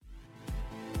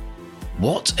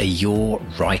What are your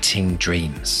writing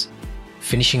dreams?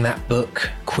 Finishing that book,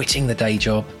 quitting the day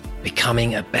job,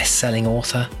 becoming a best-selling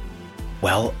author?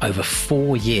 Well, over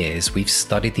 4 years, we've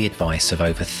studied the advice of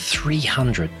over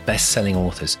 300 best-selling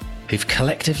authors who've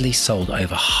collectively sold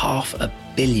over 500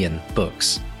 million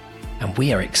books. And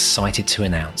we are excited to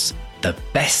announce the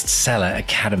Bestseller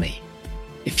Academy.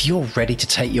 If you're ready to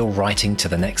take your writing to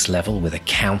the next level with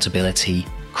accountability,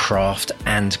 craft,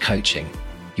 and coaching,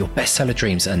 your bestseller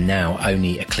dreams are now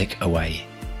only a click away.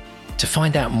 To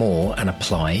find out more and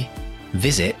apply,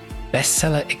 visit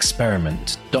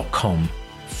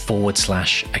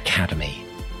bestsellerexperiment.com/academy.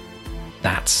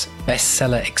 That's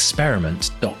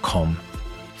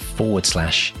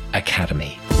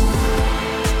bestsellerexperiment.com/academy.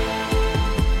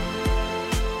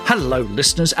 Hello,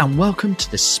 listeners, and welcome to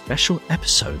this special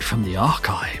episode from the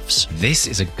archives. This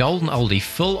is a golden oldie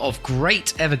full of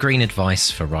great evergreen advice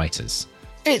for writers.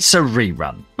 It's a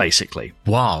rerun, basically.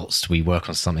 Whilst we work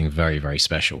on something very, very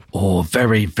special. Or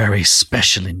very, very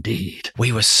special indeed.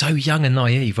 We were so young and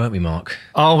naive, weren't we, Mark?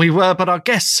 Oh, we were, but our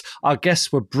guests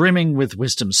were brimming with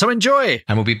wisdom. So enjoy!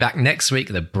 And we'll be back next week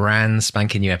with a brand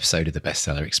spanking new episode of the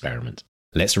Bestseller Experiment.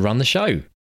 Let's run the show.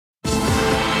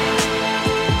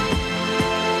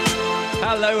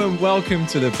 Hello and welcome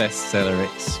to the Bestseller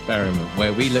Experiment,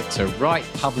 where we look to write,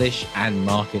 publish and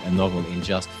market a novel in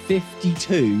just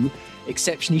 52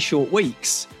 exceptionally short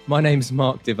weeks. My name's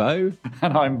Mark DeVoe.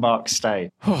 And I'm Mark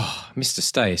Stay. Oh, Mr.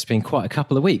 Stay, it's been quite a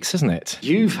couple of weeks, hasn't it?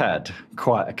 You've had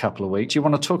quite a couple of weeks. Do you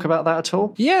want to talk about that at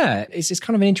all? Yeah, it's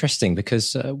kind of interesting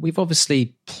because we've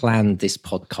obviously planned this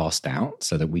podcast out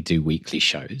so that we do weekly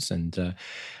shows. And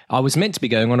I was meant to be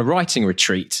going on a writing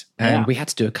retreat and we had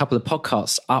to do a couple of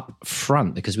podcasts up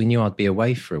front because we knew I'd be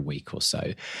away for a week or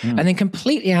so. And then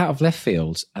completely out of left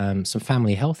field, some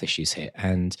family health issues hit.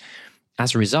 And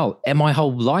as a result, my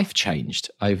whole life changed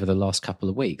over the last couple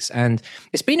of weeks. And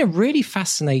it's been a really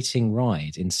fascinating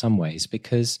ride in some ways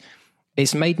because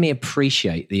it's made me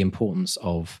appreciate the importance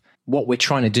of what we're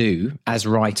trying to do as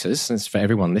writers. And for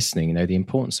everyone listening, the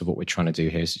importance of what we're trying to do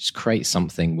here is just create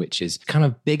something which is kind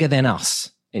of bigger than us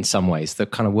in some ways, the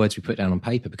kind of words we put down on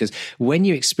paper. Because when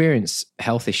you experience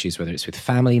health issues, whether it's with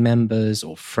family members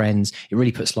or friends, it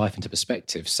really puts life into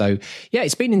perspective. So yeah,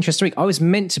 it's been an interesting week. I was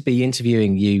meant to be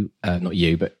interviewing you, not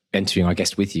you, but interviewing our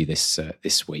guest with you this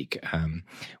week,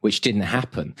 which didn't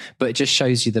happen. But it just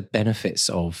shows you the benefits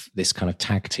of this kind of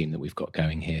tag team that we've got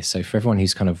going here. So for everyone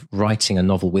who's kind of writing a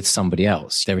novel with somebody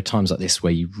else, there are times like this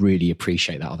where you really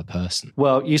appreciate that other person.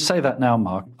 Well, you say that now,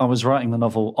 Mark. I was writing the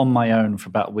novel on my own for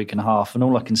about a week and a half, and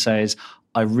all I can say is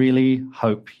I really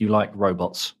hope you like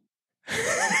robots.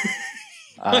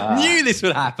 I knew this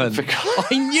would happen.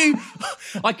 I knew.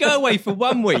 I go away for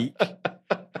 1 week.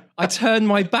 I turn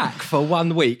my back for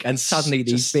 1 week and suddenly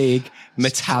these big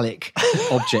metallic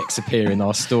objects appear in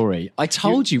our story. I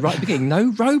told you right at the beginning,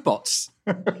 no robots.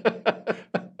 I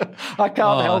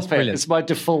can't help it. Brilliant. It's my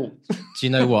default. Do you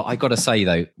know what? I got to say,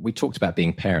 though, we talked about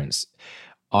being parents.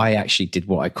 I actually did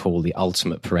what I call the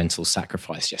ultimate parental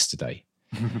sacrifice yesterday.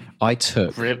 I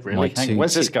took really?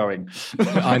 Where's this going?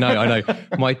 I know.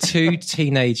 My two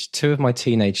of my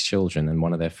teenage children and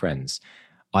one of their friends,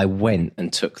 I went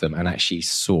and took them and actually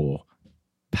saw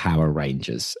Power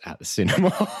Rangers at the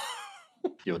cinema.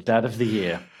 You're dad of the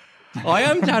year. I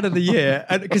am dad of the year,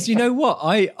 because you know what?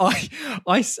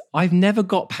 I've never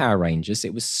got Power Rangers.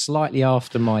 It was slightly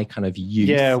after my kind of youth.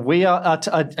 Yeah, we are,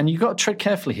 and you've got to tread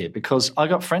carefully here because I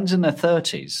got friends in their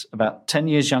 30s, about 10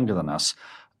 years younger than us,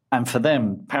 and for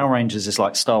them, Power Rangers is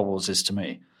like Star Wars is to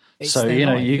me. It's so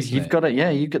you've got it.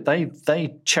 Yeah,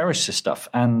 they cherish this stuff,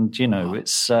 and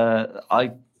it's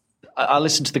I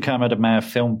listened to the Kermode Mayer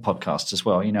film podcast as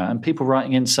well, and people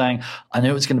writing in saying, I knew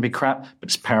it was going to be crap, but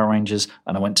it's Power Rangers,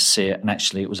 and I went to see it, and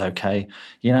actually it was okay.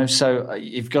 So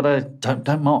you've got to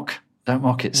don't mock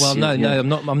it. Well, no,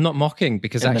 I'm not mocking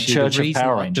because in actually the Church of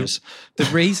Power Rangers. The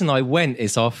reason I went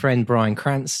is our friend Bryan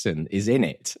Cranston is in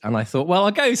it, and I thought, well,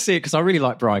 I'll go see it because I really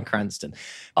like Bryan Cranston,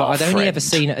 but I'd only ever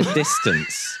seen it at a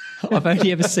distance. I've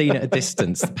only ever seen at a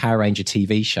distance the Power Ranger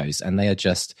TV shows, and they are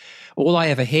just all I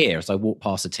ever hear as I walk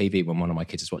past the TV when one of my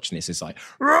kids is watching this is like,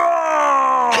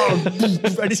 and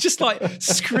it's just like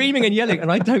screaming and yelling,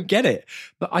 and I don't get it.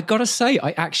 But I got to say,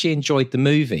 I actually enjoyed the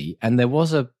movie, and there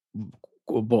was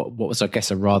what was, I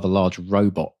guess, a rather large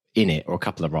robot in it, or a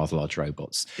couple of rather large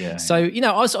robots. Yeah. So,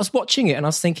 I was watching it and I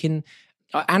was thinking,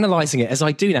 analysing it as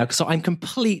I do now, because I'm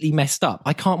completely messed up.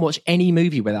 I can't watch any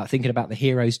movie without thinking about the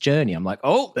hero's journey. I'm like,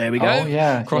 oh, there we go. Oh,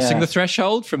 yeah, Crossing the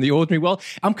threshold from the ordinary world.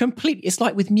 It's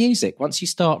like with music. Once you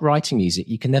start writing music,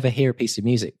 you can never hear a piece of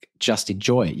music, just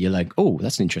enjoy it. You're like, oh,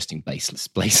 that's an interesting bass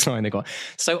line they got.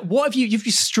 So what have you've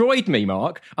destroyed me,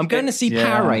 Mark. I'm going to see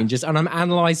Power Rangers and I'm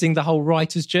analysing the whole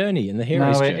writer's journey and the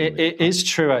hero's journey. It is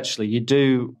true, actually. You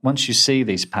do, once you see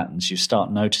these patterns, you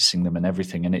start noticing them and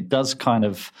everything. And it does kind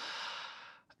of,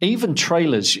 even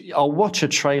trailers, I'll watch a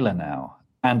trailer now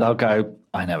and I'll go,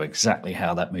 I know exactly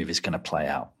how that movie's going to play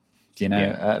out,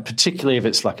 particularly if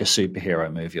it's like a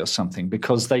superhero movie or something,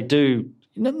 because they do,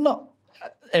 not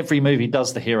every movie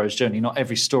does the hero's journey, not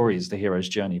every story is the hero's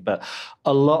journey, but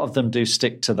a lot of them do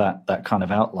stick to that kind of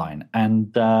outline.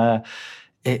 And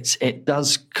it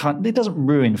doesn't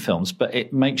ruin films, but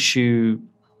it makes you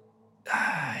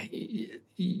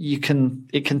it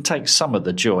can take some of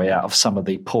the joy out of some of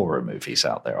the poorer movies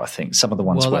out there, I think. Some of the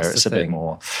ones where it's a bit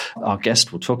more. Our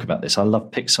guest will talk about this. I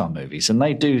love Pixar movies, and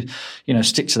they do,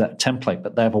 stick to that template,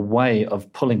 but they have a way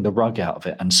of pulling the rug out of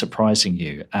it and surprising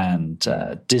you. And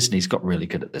Disney's got really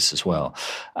good at this as well,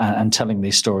 and telling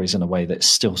these stories in a way that's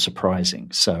still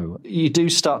surprising. So you do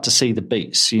start to see the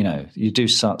beats, you do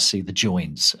start to see the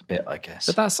joins a bit, I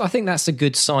guess. But I think that's a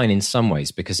good sign in some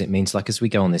ways, because it means, like, as we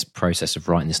go on this process of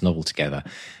writing this novel together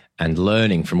and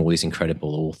learning from all these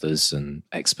incredible authors and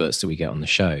experts that we get on the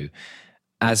show,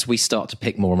 as we start to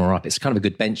pick more and more up, it's kind of a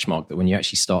good benchmark that when you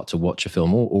actually start to watch a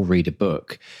film or read a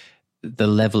book, the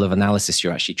level of analysis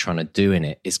you're actually trying to do in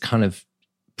it is kind of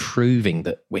proving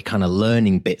that we're kind of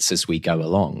learning bits as we go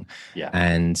along. Yeah.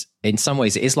 And in some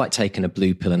ways, it is like taking a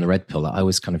blue pill and a red pill. I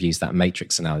always kind of use that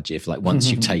Matrix analogy of, like, once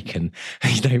you've taken, I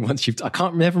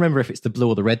can't never remember if it's the blue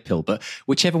or the red pill, but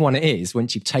whichever one it is,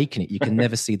 once you've taken it, you can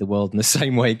never see the world in the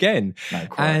same way again. No,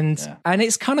 quite, and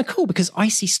it's kind of cool because I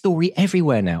see story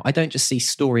everywhere now. I don't just see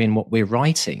story in what we're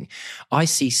writing. I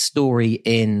see story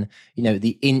in,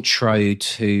 the intro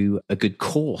to a good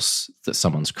course that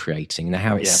someone's creating and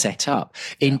how it's set up.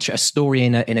 A story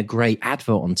in a great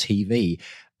advert on TV.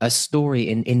 A story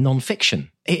in nonfiction.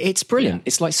 It's brilliant.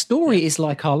 It's like story is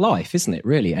like our life, isn't it,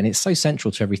 really? And it's so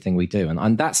central to everything we do.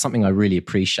 And that's something I really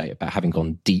appreciate about having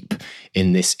gone deep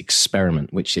in this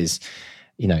experiment, which is,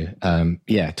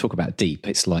 talk about deep.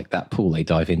 It's like that pool they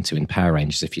dive into in Power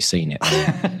Rangers. If you've seen it,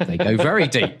 they go very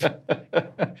deep.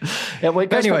 It goes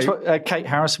back to what Kate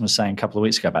Harrison was saying a couple of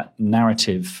weeks ago about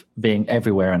narrative being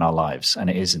everywhere in our lives, and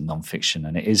it is in nonfiction,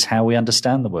 and it is how we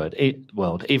understand the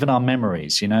world, even our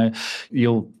memories.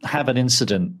 You'll have an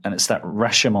incident, and it's that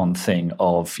Rashomon thing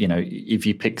of, if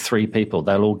you pick three people,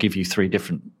 they'll all give you three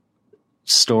different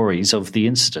stories of the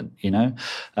incident.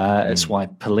 It's why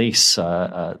police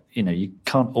you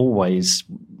can't always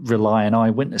rely on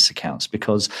eyewitness accounts,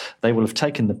 because they will have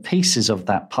taken the pieces of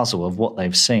that puzzle of what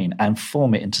they've seen and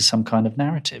form it into some kind of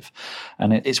narrative.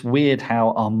 And it's weird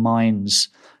how our minds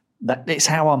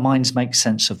make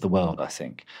sense of the world, I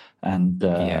think. And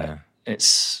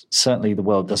it's certainly, the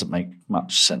world doesn't make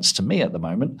much sense to me at the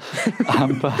moment.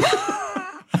 But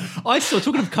I saw,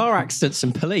 talking of car accidents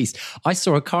and police, I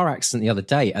saw a car accident the other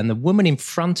day, and the woman in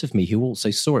front of me who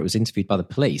also saw it was interviewed by the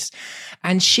police,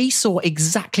 and she saw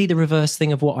exactly the reverse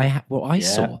thing of what I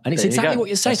saw. And it's exactly what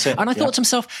you're saying. And I thought to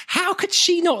myself, how could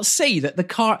she not see that the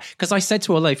car, because I said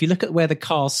to her, if you look at where the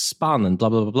car spun and blah,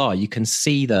 blah, blah, blah, you can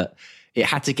see that it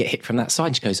had to get hit from that side.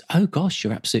 And she goes, oh gosh,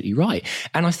 you're absolutely right.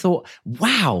 And I thought,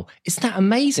 wow, isn't that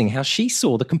amazing how she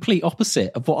saw the complete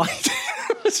opposite of what I did?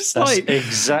 That's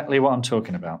exactly what I'm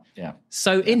talking about. Yeah.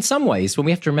 So in some ways, when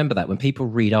we have to remember that when people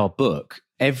read our book,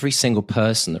 every single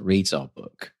person that reads our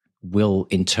book will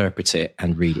interpret it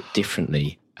and read it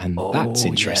differently. And that's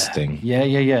interesting.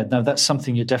 Yeah. No, that's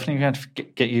something you're definitely going to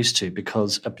get used to,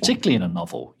 because particularly in a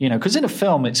novel, because in a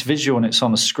film it's visual and it's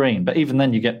on a screen, but even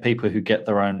then you get people who get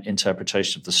their own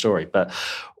interpretation of the story. But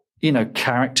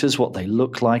characters, what they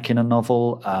look like in a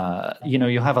novel,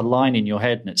 you have a line in your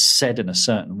head and it's said in a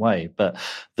certain way, but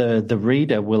the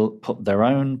reader will put their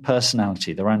own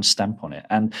personality, their own stamp on it.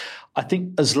 And I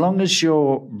think as long as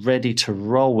you're ready to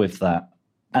roll with that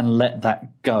and let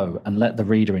that go and let the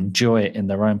reader enjoy it in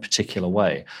their own particular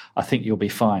way, I think you'll be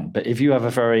fine. But if you have a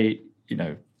very,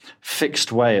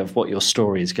 fixed way of what your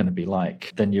story is going to be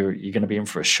like, then you're going to be in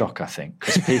for a shock, I think.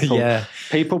 Because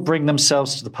people bring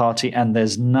themselves to the party, and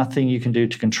there's nothing you can do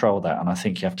to control that. And I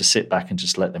think you have to sit back and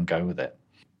just let them go with it.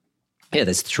 Yeah,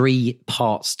 there's three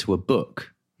parts to a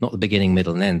book, not the beginning,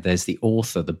 middle, and end. There's the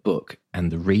author, the book,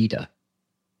 and the reader.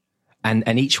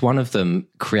 And each one of them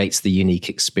creates the unique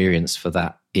experience for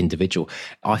that individual.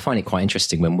 I find it quite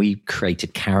interesting when we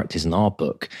created characters in our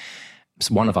book.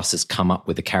 one of us has come up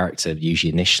with a character,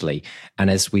 usually initially. And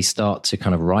as we start to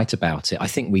kind of write about it, I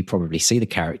think we probably see the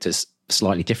characters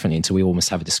slightly differently until we almost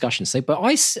have a discussion. Say, but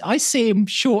I see him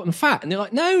short and fat. And they're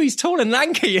like, no, he's tall and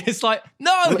lanky. And it's like,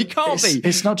 no, he can't be.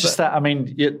 It's not just that. I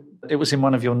mean, it was in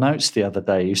one of your notes the other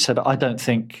day. You said, I don't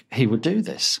think he would do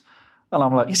this. And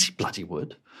I'm like, yes, he bloody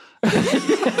would.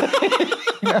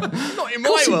 Not in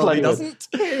my world, he doesn't.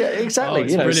 Yeah, exactly.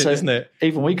 It's brilliant, isn't it?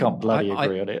 Even we can't bloody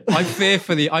agree on it. I fear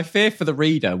for the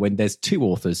reader when there's two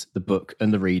authors, the book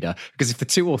and the reader, because if the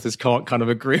two authors can't kind of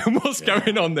agree on what's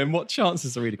going on, then what chances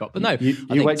has the reader got? But no,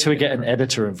 you wait till we get an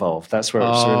editor involved. That's where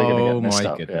it's really going to get messed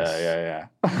up. Goodness. Yeah.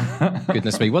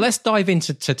 Goodness me. Well, let's dive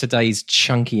into today's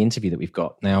chunky interview that we've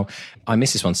got. Now, I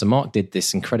missed this one. So Mark did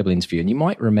this incredible interview, and you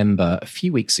might remember a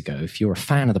few weeks ago, if you're a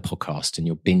fan of the podcast and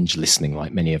you're binge listening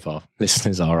like many of our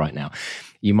listeners are right now,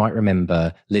 you might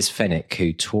remember Liz Fennick,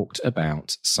 who talked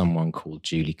about someone called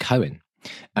Julie Cohen.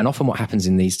 And often what happens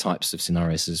in these types of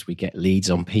scenarios is we get leads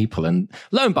on people. And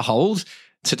lo and behold,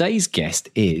 today's guest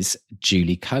is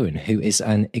Julie Cohen, who is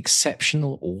an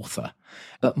exceptional author.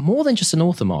 But more than just an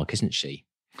author, Mark, isn't she?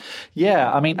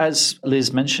 Yeah, I mean, as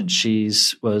Liz mentioned, she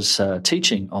was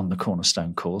teaching on the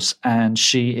Cornerstone course, and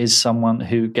she is someone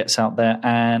who gets out there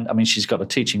and, I mean, she's got a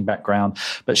teaching background,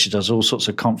 but she does all sorts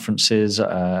of conferences,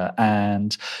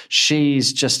 and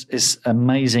she's just this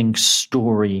amazing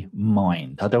story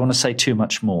mind. I don't want to say too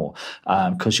much more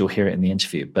because you'll hear it in the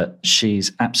interview, but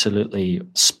she's absolutely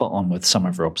spot on with some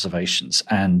of her observations.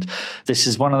 And this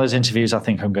is one of those interviews I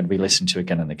think I'm going to be listening to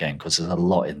again and again because there's a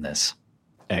lot in this.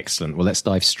 Excellent. Well, let's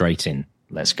dive straight in.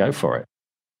 Let's go for it.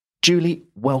 Julie,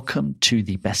 welcome to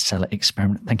the Bestseller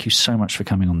Experiment. Thank you so much for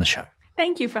coming on the show.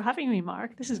 Thank you for having me,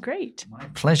 Mark. This is great. My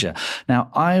pleasure.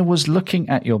 Now, I was looking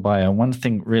at your bio. One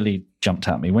thing really jumped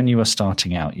at me. When you were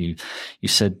starting out, you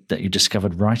said that you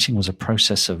discovered writing was a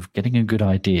process of getting a good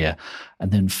idea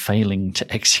and then failing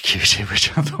to execute it,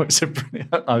 which I thought was a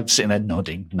brilliant. I was sitting there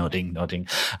nodding.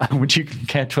 Would you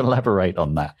care to elaborate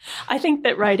on that? I think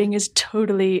that writing is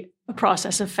totally a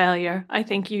process of failure. I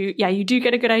think you do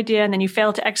get a good idea and then you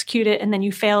fail to execute it and then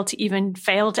you fail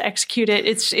to execute it.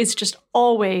 It's just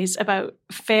always about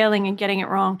failing and getting it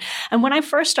wrong. And when I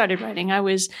first started writing,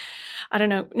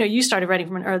 you started writing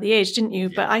from an early age, didn't you?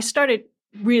 Yeah. But I started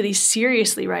really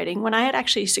seriously writing when I had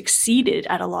actually succeeded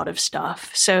at a lot of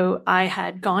stuff. So I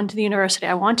had gone to the university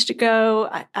I wanted to go.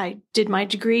 I did my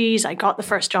degrees. I got the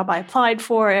first job I applied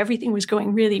for. Everything was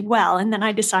going really well. And then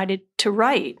I decided to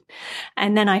write.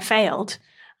 And then I failed.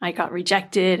 I got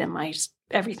rejected and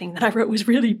everything that I wrote was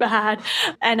really bad.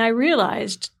 And I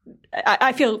realized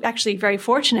I feel actually very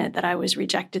fortunate that I was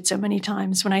rejected so many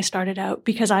times when I started out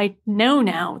because I know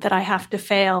now that I have to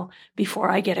fail before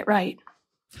I get it right.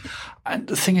 And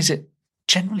the thing is, it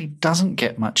generally doesn't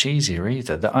get much easier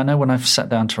either. I know when I've sat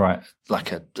down to write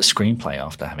like a screenplay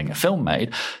after having a film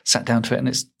made, sat down to it and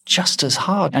it's just as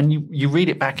hard. And you read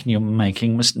it back and you're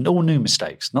making all new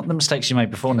mistakes, not the mistakes you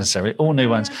made before necessarily, all new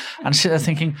ones. And I sit there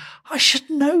thinking, I should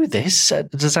know this.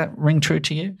 Does that ring true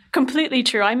to you? Completely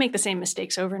true. I make the same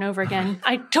mistakes over and over again.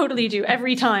 I totally do.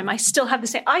 Every time. I still have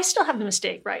the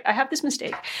mistake, right? I have this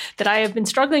mistake that I have been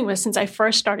struggling with since I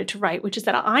first started to write, which is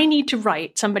that I need to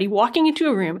write somebody walking into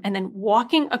a room and then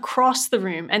walking across the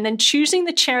room and then choosing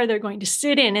the chair they're going to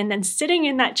sit in and then sitting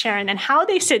in that chair and then how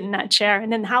they sit in that chair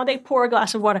and then how they pour a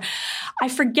glass of water. I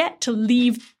forget to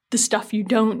leave the stuff you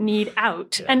don't need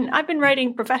out. Yeah. And I've been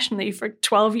writing professionally for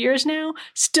 12 years now,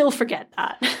 still forget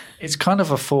that. It's kind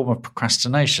of a form of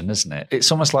procrastination, isn't it?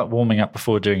 It's almost like warming up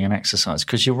before doing an exercise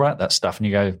because you write that stuff and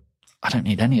you go, I don't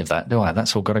need any of that, do I?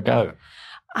 That's all got to go.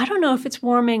 I don't know if it's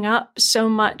warming up so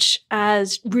much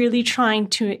as really trying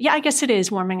to, I guess it is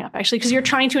warming up actually, because you're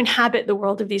trying to inhabit the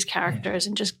world of these characters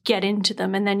and just get into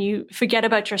them. And then you forget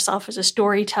about yourself as a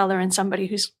storyteller and somebody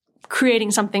who's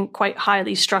creating something quite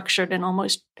highly structured and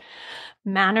almost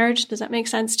mannered. Does that make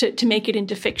sense? To make it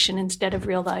into fiction instead of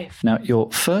real life. Now, your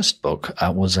first book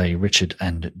was a Richard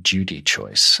and Judy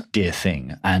choice, Dear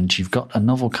Thing. And you've got a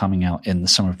novel coming out in the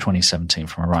summer of 2017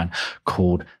 from Orion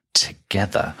called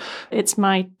Together. It's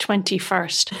my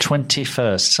 21st.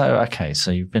 21st.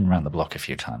 So you've been around the block a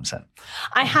few times then.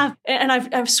 I have, and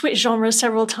I've switched genres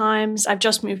several times. I've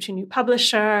just moved to a new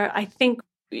publisher. I think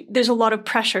there's a lot of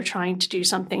pressure trying to do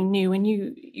something new. And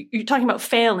you're talking about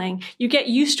failing. You get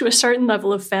used to a certain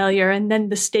level of failure and then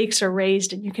the stakes are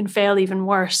raised and you can fail even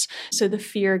worse. So the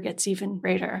fear gets even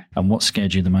greater. And what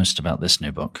scared you the most about this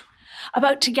new book?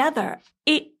 about together.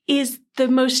 It is the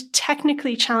most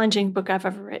technically challenging book I've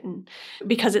ever written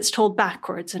because it's told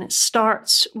backwards, and it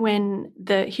starts when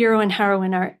the hero and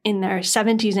heroine are in their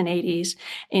 70s and 80s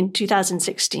in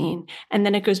 2016. And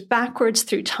then it goes backwards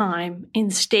through time in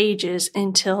stages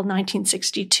until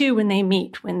 1962 when they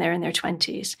meet, when they're in their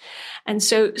 20s. And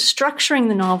so structuring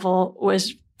the novel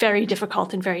was very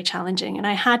difficult and very challenging. And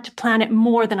I had to plan it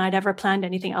more than I'd ever planned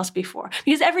anything else before.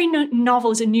 Because every novel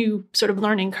is a new sort of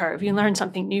learning curve. You learn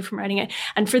something new from writing it.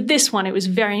 And for this one, it was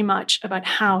very much about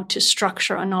how to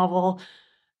structure a novel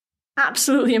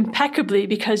absolutely impeccably,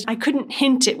 because I couldn't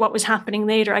hint at what was happening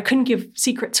later. I couldn't give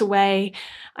secrets away.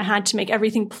 I had to make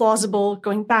everything plausible,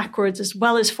 going backwards as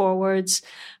well as forwards.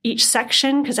 Each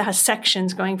section, because it has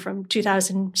sections going from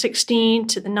 2016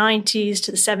 to the 90s,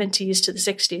 to the 70s, to the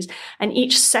 60s. And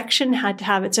each section had to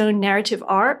have its own narrative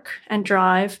arc and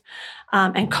drive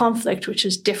and conflict, which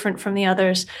is different from the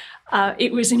others.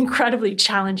 It was an incredibly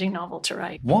challenging novel to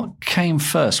write. What came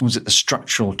first? Was it the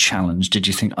structural challenge? Did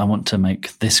you think, I want to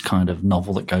make this kind of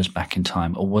novel that goes back in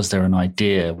time? Or was there an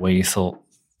idea where you thought,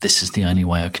 this is the only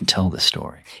way I can tell this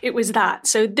story? It was that.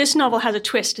 So this novel has a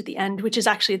twist at the end, which is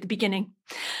actually at the beginning.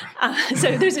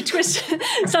 So there's a twist,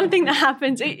 something that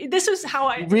happens. This was how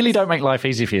I... You really don't make life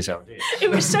easy for yourself, do you? It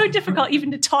was so difficult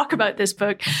even to talk about this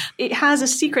book. It has a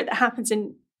secret that happens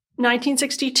in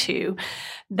 1962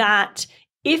 that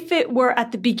if it were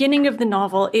at the beginning of the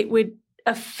novel, it would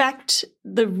affect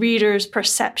the reader's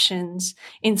perceptions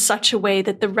in such a way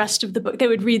that the rest of the book, they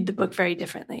would read the book very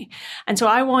differently. And so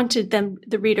I wanted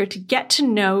the reader to get to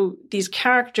know these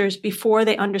characters before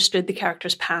they understood the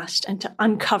character's past and to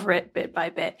uncover it bit by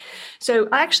bit. So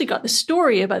I actually got the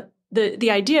story about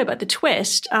the idea about the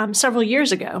twist several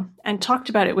years ago and talked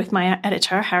about it with my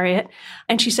editor, Harriet.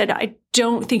 And she said, I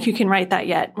don't think you can write that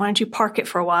yet. Why don't you park it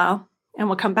for a while and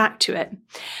we'll come back to it.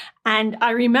 And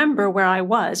I remember where I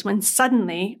was when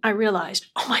suddenly I realized,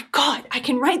 oh my God, I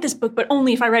can write this book, but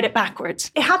only if I write it backwards.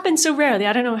 It happens so rarely.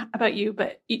 I don't know about you,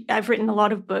 but I've written a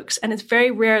lot of books, and it's very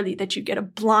rarely that you get a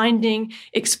blinding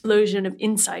explosion of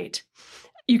insight.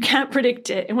 You can't predict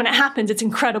it. And when it happens, it's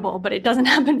incredible, but it doesn't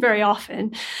happen very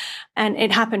often. And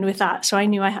it happened with that. So I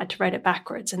knew I had to write it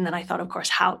backwards. And then I thought, of course,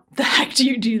 how the heck do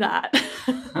you do that?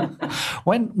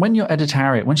 When your editor,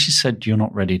 Harriet, when she said you're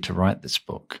not ready to write this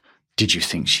book, did you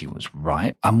think she was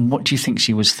right? And what do you think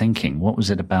she was thinking? What was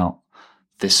it about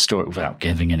this story, without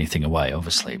giving anything away,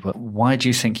 obviously, but why do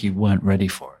you think you weren't ready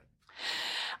for it?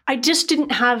 I just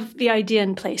didn't have the idea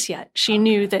in place yet. She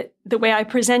knew that the way I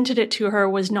presented it to her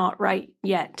was not right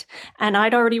yet. And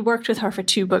I'd already worked with her for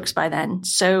 2 books by then.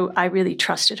 So I really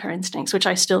trusted her instincts, which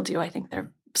I still do. I think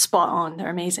they're spot on. They're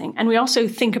amazing. And we also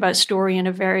think about story in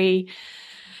a very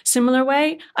similar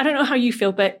way. I don't know how you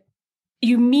feel, but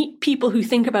you meet people who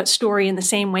think about story in the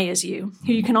same way as you,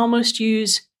 who you can almost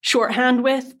use shorthand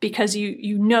with because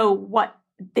you know what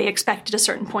they expect at a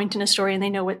certain point in a story, and they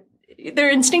know what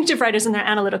they're instinctive writers and they're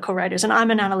analytical writers. And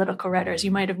I'm an analytical writer, as you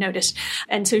might have noticed.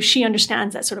 And so she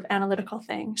understands that sort of analytical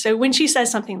thing. So when she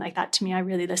says something like that to me, I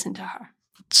really listen to her.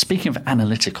 Speaking of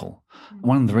analytical,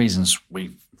 one of the reasons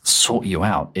we sought you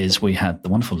out is we had the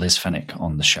wonderful Liz Fennick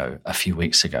on the show a few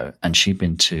weeks ago, and she'd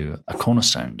been to a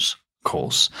Cornerstones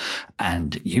course,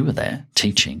 and you were there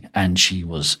teaching, and she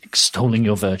was extolling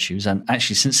your virtues. And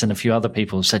actually, since then, a few other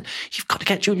people have said, you've got to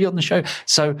get Julie on the show.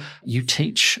 So you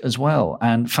teach as well.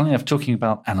 And funnily enough, talking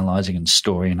about analyzing and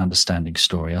story and understanding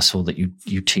story, I saw that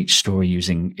you teach story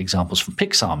using examples from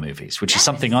Pixar movies, which is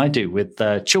something I do with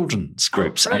children's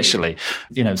groups, actually.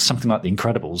 You know, something like The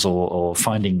Incredibles or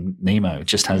Finding Nemo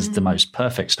just has the most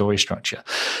perfect story structure.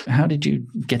 How did you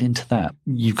get into that?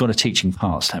 You've got a teaching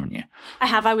past, haven't you? I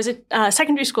have. I was a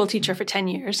secondary school teacher for 10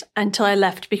 years until I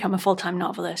left to become a full-time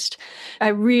novelist. I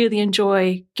really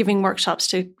enjoy giving workshops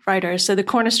to writers. So the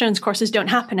Cornerstones courses don't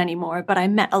happen anymore, but I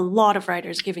met a lot of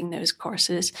writers giving those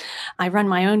courses. I run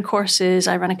my own courses.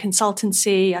 I run a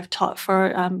consultancy. I've taught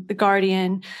for The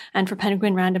Guardian and for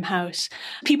Penguin Random House.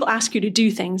 People ask you to do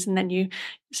things and then you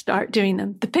start doing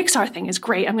them. The Pixar thing is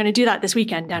great. I'm going to do that this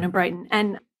weekend down in Brighton.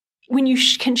 And when you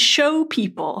can show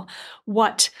people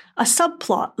what a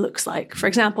subplot looks like, for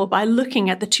example, by looking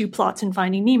at the 2 plots in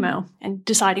Finding Nemo and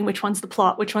deciding which one's the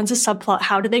plot, which one's a subplot,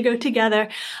 how do they go together,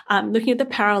 looking at the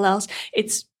parallels,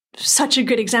 it's such a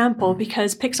good example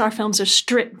because Pixar films are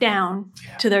stripped down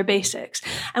to their basics.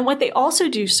 And what they also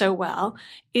do so well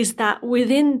is that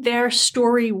within their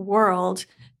story world,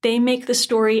 they make the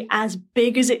story as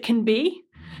big as it can be.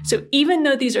 So even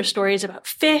though these are stories about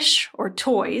fish or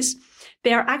toys,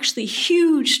 they are actually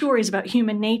huge stories about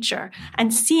human nature,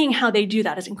 and seeing how they do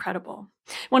that is incredible.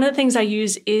 One of the things I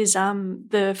use is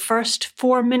the first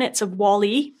 4 minutes of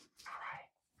Wall-E.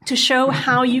 to show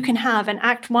how you can have an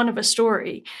act one of a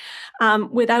story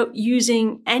without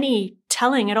using any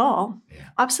telling at all. Yeah.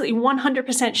 Absolutely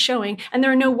 100% showing. And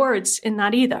there are no words in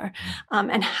that either.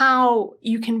 And how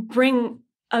you can bring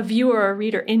a viewer or a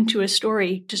reader into a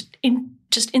story just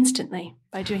instantly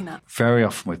by doing that. Very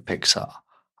often with Pixar,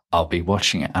 I'll be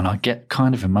watching it and I get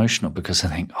kind of emotional because I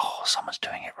think, oh, someone's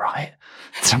doing it right.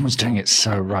 Someone's doing it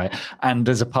so right. And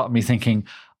there's a part of me thinking,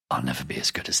 I'll never be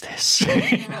as good as this.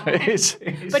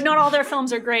 But not all their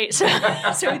films are great. So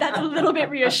that's a little bit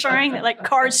reassuring that like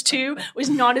Cars 2 was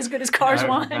not as good as Cars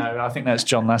 1. No, I think that's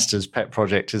John Lasseter's pet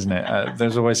project, isn't it?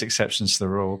 There's always exceptions to the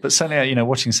rule. But certainly,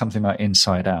 watching something like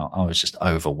Inside Out, I was just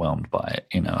overwhelmed by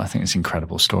it. I think it's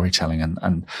incredible storytelling.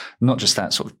 And not just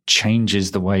that, sort of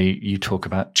changes the way you talk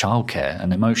about childcare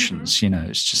and emotions. Mm-hmm.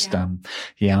 It's just, I'm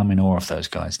in awe of those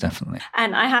guys, definitely.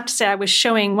 And I have to say, I was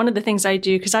showing one of the things I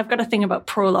do, because I've got a thing about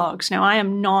prologue. Now, I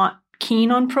am not keen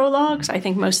on prologues. I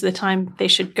think most of the time they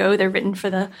should go. They're written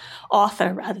for the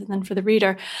author rather than for the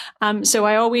reader. So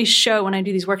I always show, when I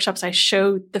do these workshops, I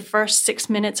show the first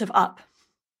 6 minutes of Up.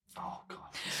 Oh,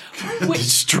 God. Which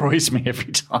destroys me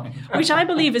every time. Which I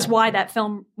believe is why that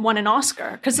film won an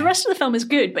Oscar, because the rest of the film is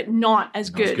good, but not as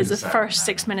good as the first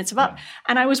 6 minutes of Up. Yeah.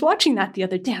 And I was watching that the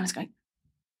other day. I was going,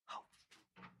 oh,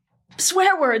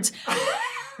 swear words.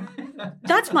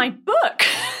 That's my book.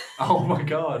 Oh, my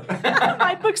God.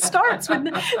 My book starts when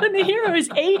the hero is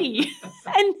 80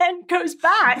 and then goes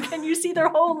back and you see their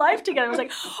whole life together. I was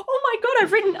like, oh, my God,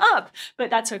 I've written Up.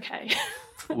 But that's okay.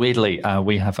 Weirdly, I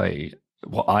have a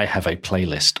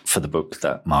playlist for the book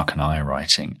that Mark and I are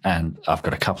writing, and I've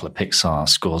got a couple of Pixar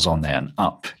scores on there, and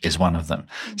Up is one of them.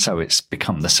 Mm-hmm. So it's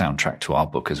become the soundtrack to our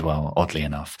book as well, oddly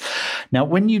enough. Now,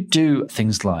 when you do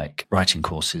things like writing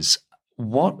courses,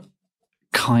 what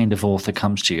kind of author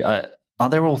comes to you? Are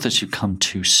there authors who come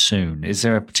too soon? Is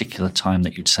there a particular time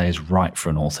that you'd say is right for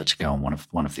an author to go on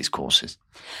one of these courses?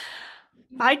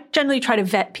 I generally try to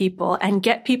vet people and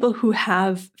get people who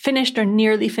have finished or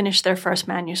nearly finished their first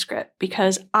manuscript,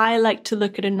 because I like to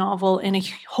look at a novel in a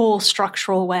whole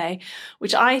structural way,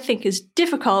 which I think is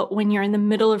difficult when you're in the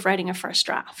middle of writing a first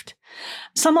draft.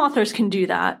 Some authors can do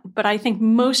that, but I think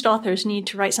most authors need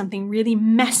to write something really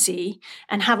messy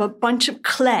and have a bunch of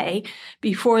clay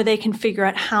before they can figure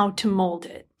out how to mold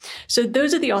it. So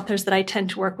those are the authors that I tend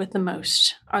to work with the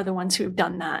most, are the ones who have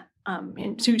done that.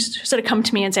 And who sort of come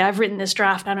to me and say, I've written this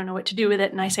draft, I don't know what to do with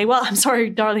it. And I say, well, I'm sorry,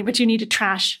 darling, but you need to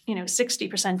trash,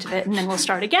 60% of it, and then we'll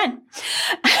start again.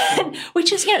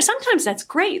 Which is, sometimes that's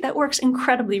great. That works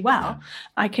incredibly well.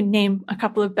 I can name a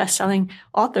couple of best-selling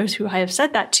authors who I have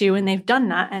said that to, and they've done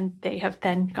that, and they have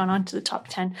then gone on to the top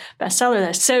 10 bestseller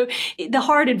list. So the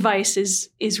hard advice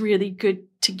is really good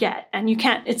to get. And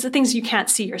it's the things you can't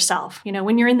see yourself.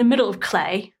 When you're in the middle of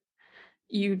clay,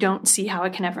 you don't see how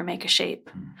it can ever make a shape.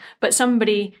 But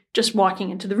somebody just walking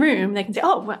into the room, they can say,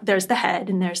 oh, well, there's the head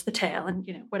and there's the tail and,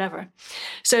 whatever.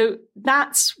 So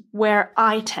that's where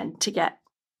I tend to get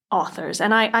authors.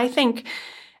 And I think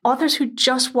authors who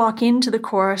just walk into the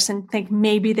course and think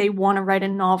maybe they want to write a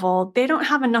novel, they don't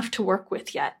have enough to work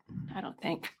with yet, I don't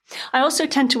think. I also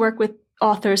tend to work with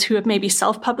authors who have maybe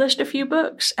self-published a few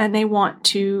books and they want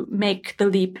to make the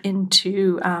leap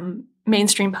into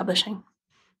mainstream publishing.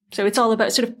 So it's all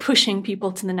about sort of pushing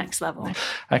people to the next level.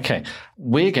 Okay.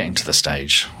 We're getting to the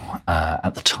stage.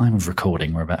 At the time of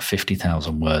recording, we're about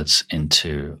 50,000 words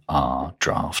into our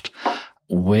draft.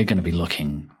 We're going to be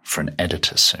looking for an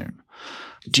editor soon.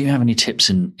 Do you have any tips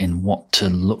in what to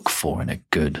look for in a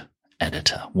good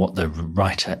editor, what the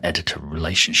writer-editor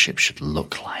relationship should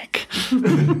look like?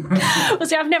 Well,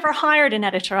 see, I've never hired an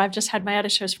editor. I've just had my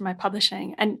editors for my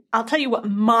publishing. And I'll tell you what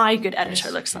my good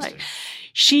editor looks like.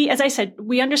 She, as I said,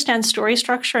 we understand story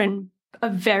structure in a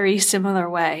very similar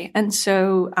way. And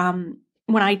so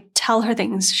when I tell her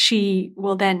things, she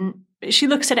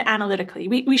looks at it analytically.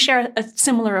 We share a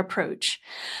similar approach.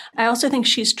 I also think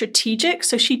she's strategic.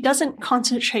 So she doesn't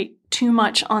concentrate too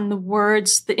much on the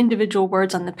words, the individual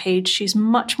words on the page. She's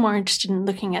much more interested in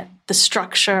looking at the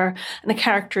structure and the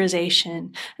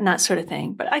characterization and that sort of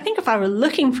thing. But I think if I were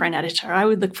looking for an editor, I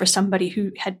would look for somebody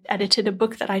who had edited a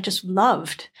book that I just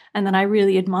loved and that I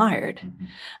really admired,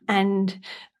 and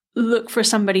look for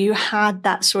somebody who had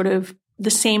that sort of the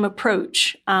same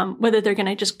approach, whether they're going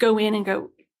to just go in and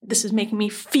go, this is making me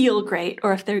feel great,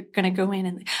 or if they're going to go in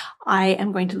and I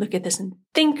am going to look at this and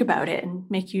think about it and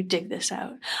make you dig this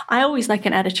out. I always like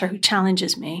an editor who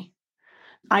challenges me.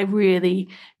 I really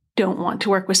don't want to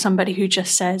work with somebody who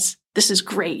just says, this is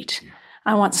great.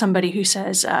 I want somebody who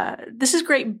says, this is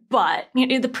great, but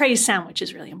the praise sandwich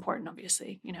is really important,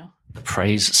 obviously, The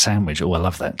praise sandwich. Oh, I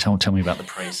love that. Tell me about the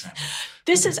praise sandwich.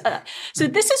 This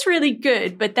is really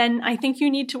good, but then I think you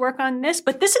need to work on this,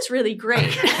 but this is really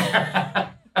great.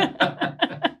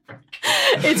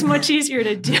 It's much easier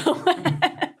to deal with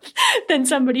than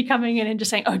somebody coming in and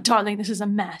just saying, oh, darling, this is a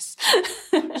mess.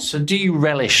 So do you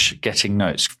relish getting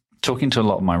notes? Talking to a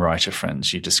lot of my writer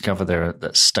friends, you discover there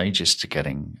are stages to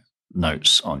getting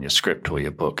notes on your script or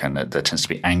your book, and there tends to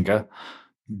be anger,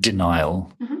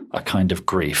 denial, a kind of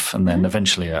grief, and then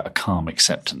eventually a calm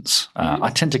acceptance. I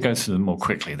tend to go through them more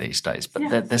quickly these days,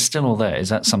 but they're still all there. Is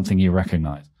that something you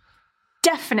recognize?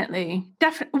 Definitely.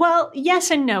 Well, yes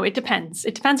and no. It depends.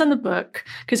 It depends on the book,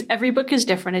 because every book is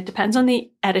different. It depends on the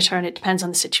editor and it depends on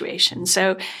the situation.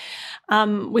 So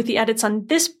with the edits on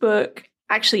this book,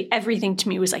 actually everything to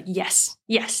me was like, yes,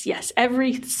 yes, yes.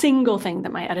 Every single thing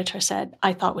that my editor said,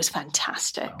 I thought was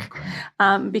fantastic.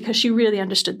 Because she really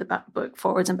understood the book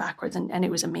forwards and backwards, and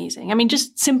it was amazing. I mean,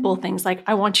 just simple things like,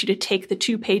 I want you to take the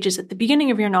 2 pages at the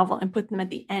beginning of your novel and put them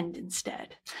at the end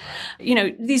instead.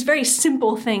 These very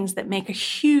simple things that make a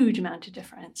huge amount of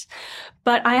difference.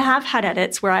 But I have had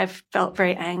edits where I've felt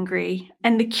very angry.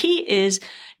 And the key is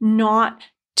not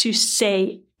to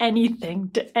say anything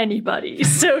to anybody.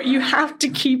 So you have to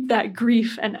keep that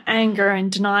grief and anger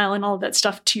and denial and all that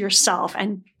stuff to yourself,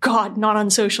 and God, not on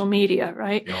social media,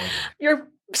 right? Yeah. Your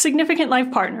significant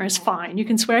life partner is fine. You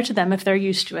can swear to them if they're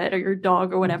used to it, or your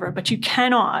dog or whatever, but you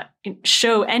cannot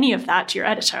show any of that to your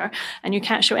editor, and you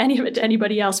can't show any of it to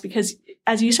anybody else, because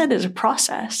as you said, there's a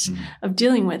process of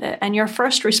dealing with it, and your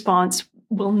first response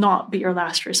will not be your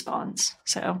last response.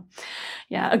 So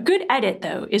yeah, a good edit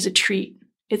though is a treat.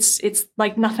 It's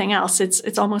like nothing else.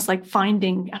 It's almost like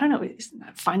finding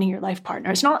your life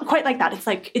partner. It's not quite like that.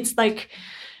 It's like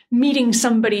meeting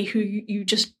somebody who you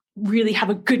just really have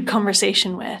a good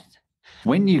conversation with.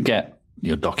 When you get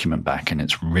your document back and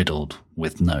it's riddled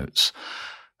with notes,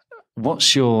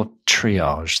 what's your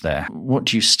triage there? What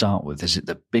do you start with? Is it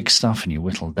the big stuff and you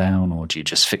whittle down, or do you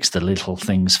just fix the little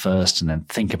things first and then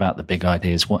think about the big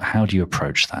ideas? How do you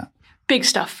approach that? Big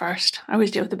stuff first. I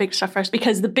always deal with the big stuff first,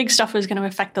 because the big stuff is going to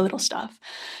affect the little stuff.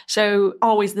 So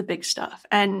always the big stuff.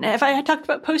 And have I talked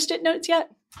about Post-it notes yet?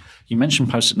 You mentioned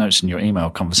Post-it notes in your email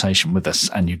conversation with us,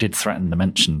 and you did threaten the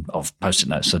mention of Post-it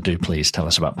notes. So do please tell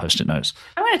us about Post-it notes.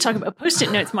 I want to talk about Post-it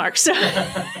notes, Mark. So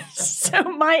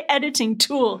my editing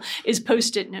tool is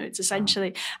Post-it notes,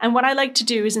 essentially. And what I like to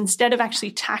do is, instead of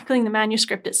actually tackling the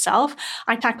manuscript itself,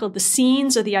 I tackle the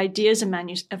scenes or the ideas of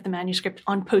the manuscript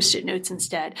on Post-it notes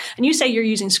instead. And you say you're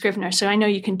using Scrivener, so I know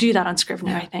you can do that on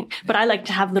Scrivener, I think. But I like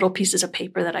to have little pieces of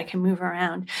paper that I can move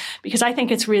around, because I think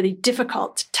it's really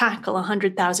difficult to tackle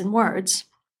 100,000 words,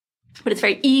 but it's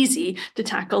very easy to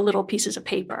tackle little pieces of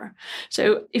paper.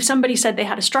 So if somebody said they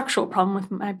had a structural problem with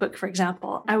my book, for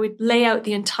example, I would lay out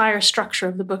the entire structure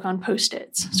of the book on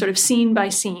Post-its, sort of scene by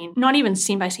scene, not even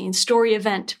scene by scene, story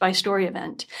event by story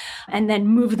event, and then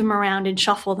move them around and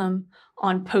shuffle them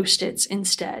on Post-its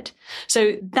instead.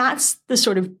 So that's the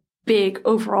sort of big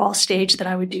overall stage that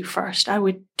I would do first. I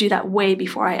would do that way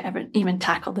before I ever even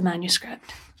tackled the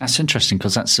manuscript. That's interesting,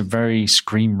 because that's a very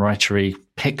screenwritery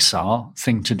Pixar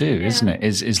thing to do, isn't it?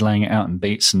 Is laying it out in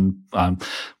beats. And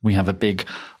we have a big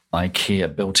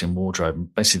IKEA built-in wardrobe.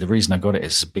 Basically, the reason I got it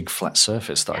is a big flat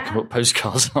surface that I can put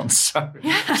postcards on.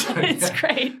 It's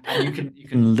great. And you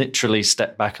can literally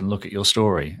step back and look at your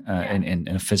story in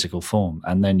a physical form,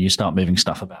 and then you start moving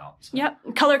stuff about.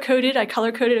 Yep, color-coded. I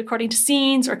color-coded according to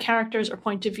scenes or characters or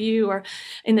point of view. Or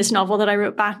in this novel that I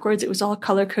wrote backwards, it was all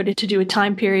color-coded to do with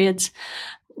time periods.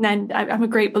 And I'm a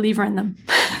great believer in them.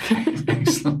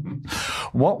 Excellent.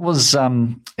 What was,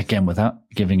 again, without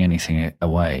giving anything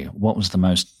away, what was the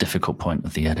most difficult point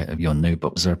of the edit of your new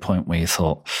book? Was there a point where you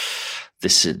thought,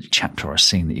 this is a chapter or a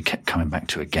scene that you kept coming back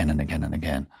to again and again and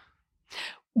again?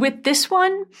 With this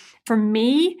one, for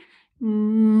me,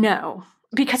 no.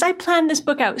 Because I planned this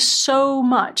book out so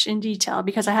much in detail,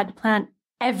 because I had to plan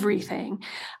everything.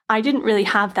 I didn't really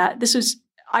have that. This was,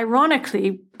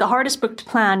 ironically, the hardest book to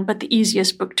plan, but the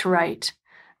easiest book to write,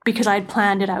 because I had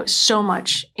planned it out so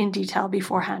much in detail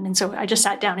beforehand. And so I just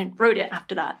sat down and wrote it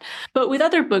after that. But with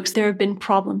other books, there have been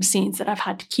problem scenes that I've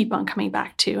had to keep on coming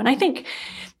back to. And I think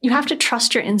you have to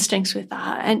trust your instincts with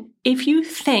that. And if you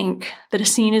think that a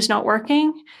scene is not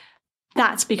working,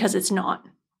 that's because it's not.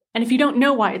 And if you don't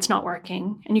know why it's not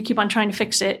working and you keep on trying to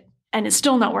fix it and it's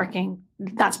still not working,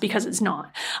 that's because it's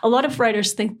not. A lot of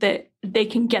writers think that they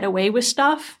can get away with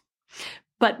stuff,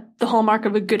 But the hallmark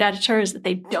of a good editor is that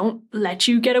they don't let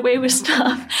you get away with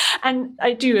stuff. And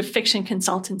I do a fiction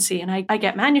consultancy, and I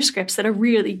get manuscripts that are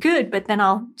really good, but then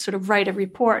I'll sort of write a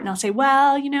report and I'll say,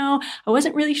 well, I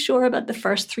wasn't really sure about the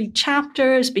first 3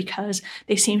 chapters because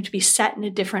they seem to be set in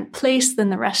a different place than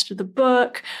the rest of the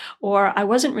book. Or I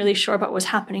wasn't really sure about what was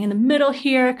happening in the middle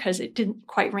here because it didn't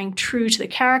quite ring true to the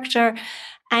character.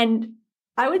 And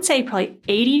I would say probably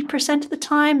 80% of the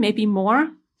time, maybe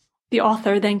more, the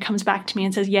author then comes back to me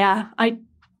and says, yeah, I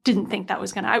didn't think that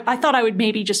was going to, I thought I would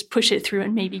maybe just push it through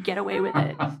and maybe get away with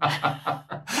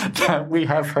it. We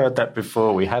have heard that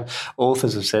before. We have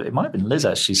authors have said, it might have been Liz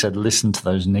actually said, listen to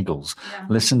those niggles. Yeah.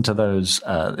 Listen to those,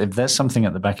 if there's something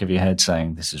at the back of your head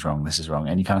saying, this is wrong,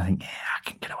 and you kind of think, yeah, I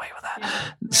can get away with that.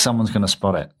 Yeah. Someone's going to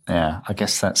spot it. Yeah, I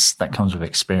guess that comes with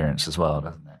experience as well,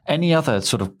 doesn't it? Any other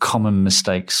sort of common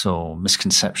mistakes or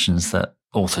misconceptions that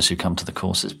authors who come to the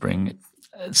courses bring?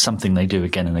 Something they do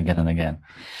again and again and again?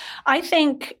 I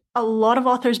think a lot of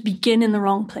authors begin in the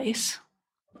wrong place.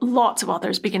 Lots of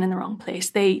authors begin in the wrong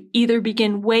place. They either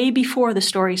begin way before the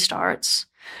story starts,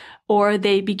 or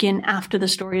they begin after the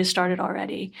story has started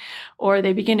already, or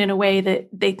they begin in a way that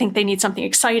they think they need something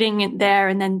exciting there,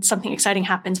 and then something exciting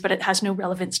happens, but it has no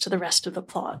relevance to the rest of the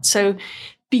plot. So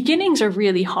beginnings are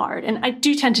really hard. And I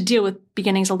do tend to deal with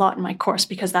beginnings a lot in my course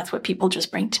because that's what people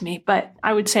just bring to me. But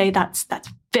I would say that's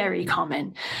very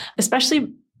common,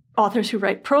 especially authors who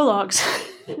write prologues.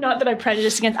 Not that I'm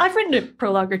prejudiced against. I've written a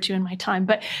prologue or 2 in my time,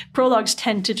 but prologues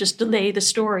tend to just delay the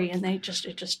story and it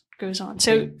just goes on.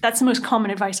 So that's the most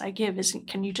common advice I give is,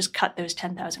 can you just cut those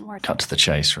 10,000 words? Cut to the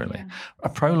chase, really. Yeah. A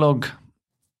prologue,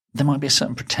 there might be a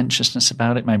certain pretentiousness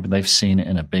about it. Maybe they've seen it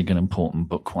in a big and important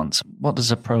book once. What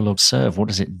does a prologue serve? What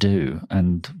does it do?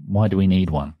 And why do we need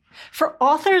one? For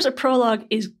authors, a prologue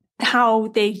is how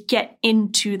they get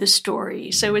into the story.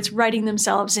 So it's writing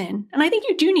themselves in. And I think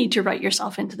you do need to write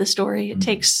yourself into the story. It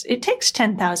takes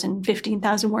 10,000,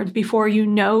 15,000 words before you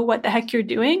know what the heck you're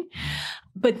doing.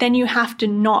 But then you have to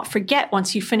not forget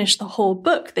once you finish the whole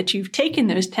book that you've taken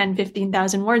those 10,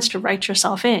 15,000 words to write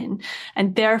yourself in.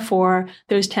 And therefore,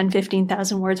 those 10,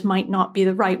 15,000 words might not be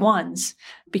the right ones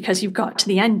because you've got to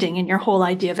the ending and your whole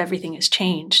idea of everything has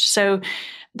changed. So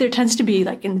there tends to be,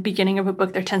 like in the beginning of a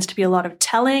book, there tends to be a lot of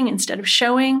telling instead of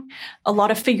showing, a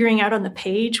lot of figuring out on the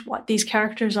page what these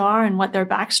characters are and what their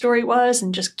backstory was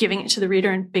and just giving it to the reader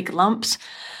in big lumps.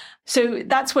 So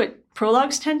that's what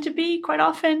prologues tend to be quite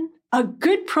often. A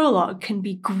good prologue can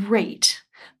be great,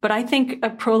 but I think a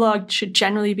prologue should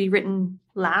generally be written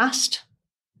last,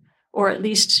 or at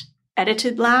least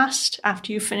edited last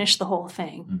after you finish the whole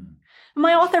thing. Mm-hmm.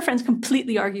 My author friends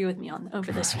completely argue with me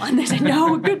over this one. They say,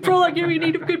 no, a good prologue, you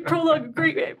need a good prologue.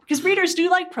 Great. Because readers do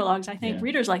like prologues. I think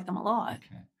readers like them a lot.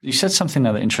 Okay. You said something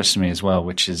now that interested me as well,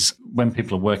 which is when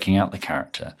people are working out the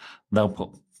character, they'll put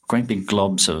great big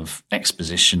globs of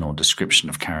exposition or description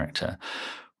of character,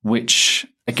 which,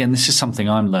 again, this is something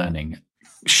I'm learning,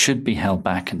 should be held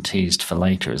back and teased for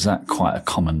later. Is that quite a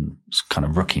common kind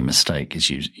of rookie mistake, is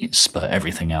you spurt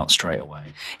everything out straight away?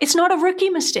 It's not a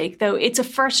rookie mistake, though. It's a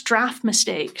first draft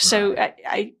mistake. Right. So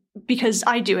because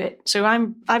I do it. So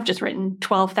I've just written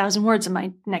 12,000 words in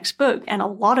my next book. And a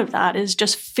lot of that is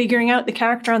just figuring out the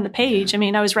character on the page. I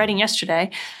mean, I was writing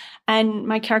yesterday and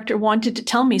my character wanted to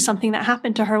tell me something that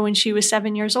happened to her when she was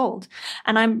 7 years old.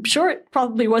 And I'm sure it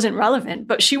probably wasn't relevant,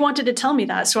 but she wanted to tell me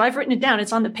that. So I've written it down.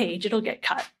 It's on the page. It'll get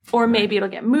cut. Or maybe it'll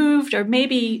get moved. Or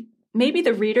maybe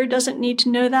the reader doesn't need to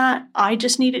know that. I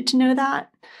just needed to know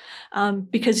that.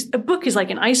 Because a book is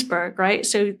like an iceberg, right?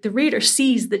 So the reader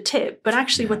sees the tip, but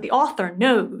actually what the author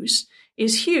knows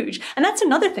is huge. And that's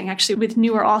another thing, actually, with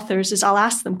newer authors is I'll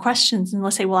ask them questions and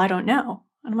they'll say, well, I don't know.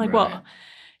 And I'm like, well,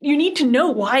 you need to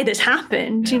know why this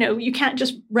happened. Yeah. You know, you can't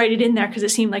just write it in there because it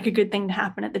seemed like a good thing to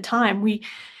happen at the time.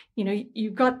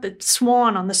 You've got the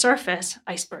swan on the surface,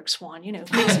 iceberg swan,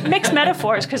 mixed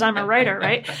metaphors because I'm a writer,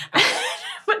 right?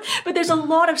 But there's a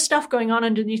lot of stuff going on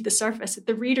underneath the surface that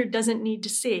the reader doesn't need to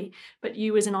see, but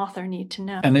you as an author need to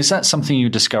know. And is that something you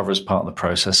discover as part of the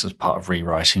process, as part of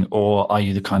rewriting, or are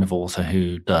you the kind of author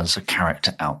who does a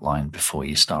character outline before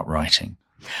you start writing?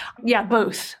 Yeah,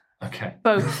 both. Okay.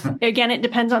 Both. Again, it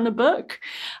depends on the book.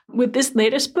 With this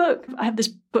latest book, I have this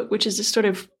book, which is a sort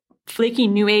of flaky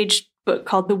new age book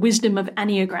called The Wisdom of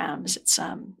Enneagrams.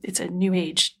 It's a new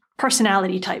age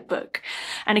personality type book.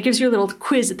 And it gives you a little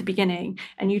quiz at the beginning,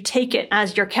 and you take it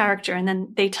as your character, and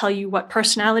then they tell you what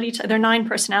personality, there are 9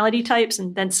 personality types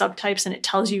and then subtypes, and it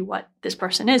tells you what this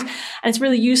person is. And it's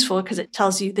really useful because it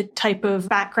tells you the type of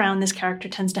background this character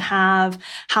tends to have,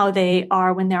 how they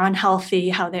are when they're unhealthy,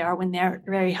 how they are when they're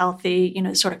very healthy,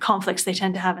 the sort of conflicts they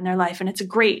tend to have in their life. And it's a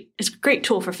great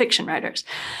tool for fiction writers.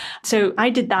 So I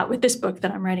did that with this book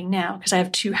that I'm writing now, because I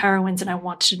have 2 heroines and I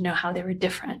wanted to know how they were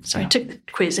different. So I took the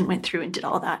quiz and went through and did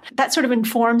all that. That sort of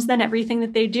informs then everything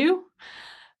that they do.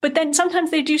 But then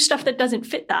sometimes they do stuff that doesn't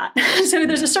fit that. So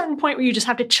there's a certain point where you just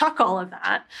have to chuck all of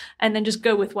that and then just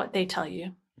go with what they tell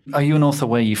you. Are you an author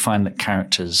where you find that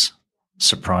characters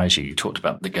surprise you? You talked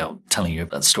about the girl telling you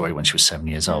that story when she was 7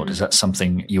 years old. Is that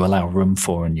something you allow room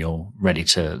for and you're ready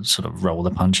to sort of roll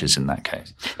the punches in that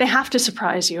case? They have to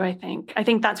surprise you, I think. I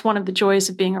think that's one of the joys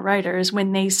of being a writer, is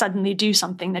when they suddenly do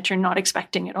something that you're not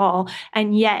expecting at all.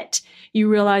 And yet you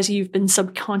realize you've been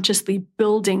subconsciously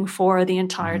building for the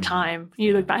entire time.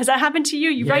 You look back. Has that happened to you?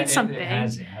 You write something. It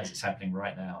has. It's happening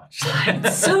right now, actually.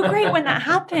 It's so great when that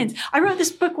happens. I wrote this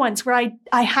book once where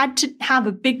I had to have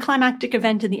a big climactic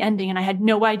event in the ending, and I had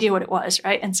no idea what it was,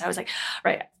 right? And so I was like,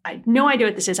 right, I have no idea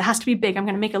what this is. It has to be big. I'm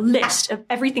going to make a list of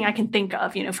everything I can think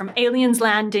of, from aliens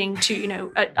landing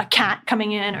to, a cat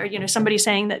coming in, or, somebody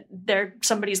saying that they're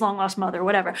somebody's long lost mother, or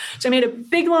whatever. So I made a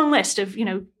big, long list of,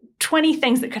 20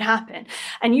 things that could happen.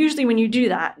 And usually when you do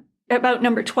that, about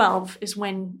number 12 is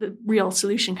when the real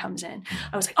solution comes in.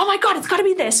 I was like, oh my God, it's got to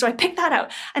be this. So I picked that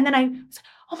out. And then I was like,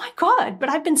 oh my God, but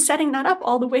I've been setting that up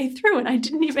all the way through and I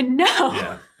didn't even know.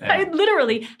 Yeah. I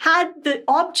literally had the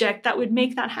object that would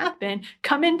make that happen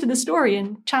come into the story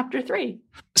in chapter 3.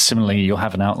 Similarly, you'll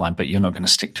have an outline, but you're not going to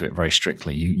stick to it very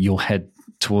strictly. You'll head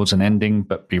towards an ending,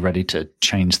 but be ready to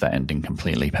change that ending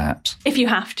completely, perhaps. If you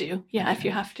have to. Yeah, if you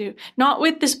have to. Not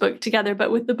with this book together, but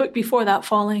with the book before that,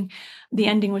 Falling, the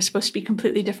ending was supposed to be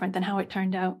completely different than how it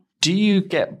turned out. Do you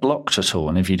get blocked at all?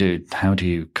 And if you do, how do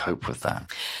you cope with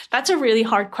that? That's a really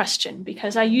hard question,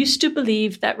 because I used to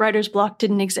believe that writer's block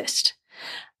didn't exist.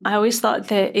 I always thought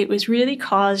that it was really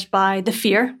caused by the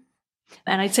fear.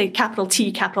 And I'd say capital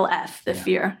T, capital F, the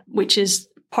fear, which is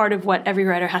part of what every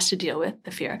writer has to deal with,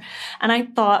 the fear. And I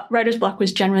thought writer's block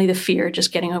was generally the fear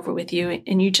just getting over with you,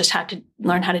 and you just have to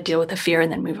learn how to deal with the fear and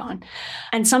then move on.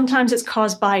 And sometimes it's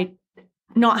caused by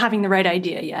not having the right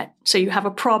idea yet. So you have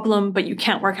a problem, but you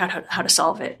can't work out how to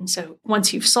solve it. And so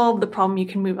once you've solved the problem, you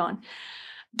can move on.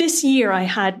 This year, I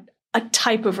had a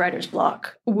type of writer's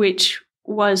block, which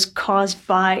was caused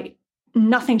by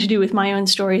nothing to do with my own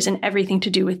stories and everything to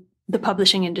do with the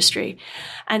publishing industry.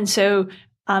 And so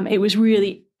it was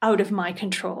really out of my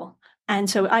control. And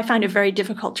so I found it very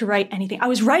difficult to write anything. I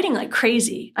was writing like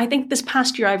crazy. I think this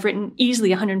past year I've written easily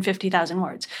 150,000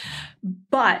 words,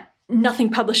 but nothing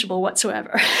publishable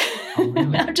whatsoever. Oh,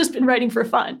 really? I've just been writing for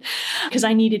fun because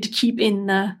I needed to keep in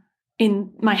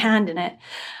my hand in it,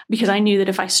 because I knew that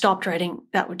if I stopped writing,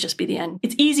 that would just be the end.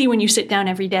 It's easy when you sit down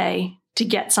every day to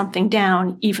get something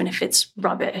down, even if it's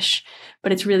rubbish,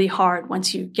 but it's really hard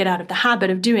once you get out of the habit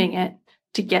of doing it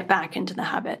to get back into the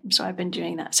habit. So I've been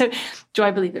doing that. So do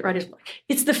I believe that writer's block?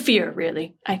 It's the fear,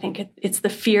 really. I think it's the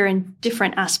fear in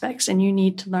different aspects, and you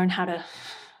need to learn how to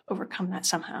overcome that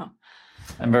somehow.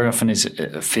 And very often is it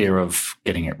a fear of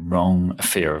getting it wrong, a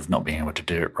fear of not being able to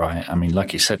do it right? I mean,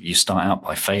 like you said, you start out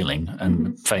by failing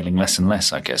and failing less and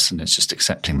less, I guess, and it's just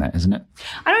accepting that, isn't it?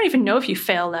 I don't even know if you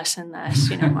fail less and less,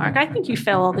 Mark. I think you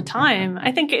fail all the time.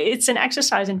 I think it's an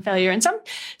exercise in failure. And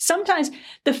sometimes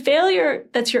the failure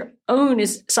that's your own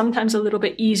is sometimes a little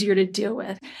bit easier to deal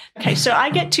with. Okay, so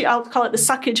I'll call it the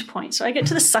suckage point. So I get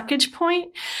to the suckage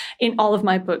point in all of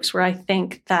my books where I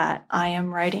think that I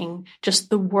am writing just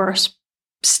the worst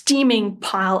steaming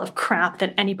pile of crap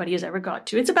that anybody has ever got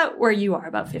to. It's about where you are,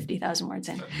 about 50,000 words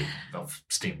in.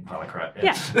 Steaming pile of crap.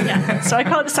 Yeah. So I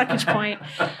call it the suckage point.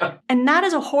 And that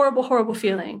is a horrible, horrible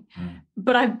feeling.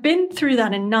 But I've been through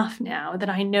that enough now that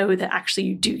I know that actually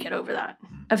you do get over that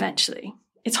eventually.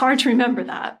 It's hard to remember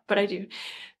that, but I do.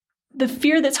 The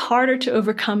fear that's harder to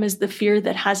overcome is the fear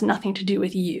that has nothing to do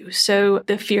with you. So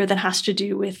the fear that has to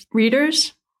do with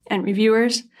readers and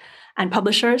reviewers and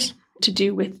publishers, to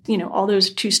do with, all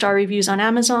those 2-star reviews on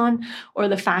Amazon, or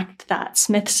the fact that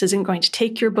Smith's isn't going to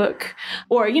take your book,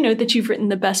 or, that you've written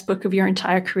the best book of your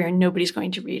entire career and nobody's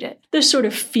going to read it. There's sort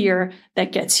of fear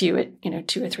that gets you at,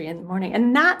 2 or 3 in the morning.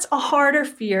 And that's a harder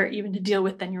fear even to deal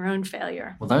with than your own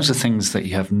failure. Well, those are things that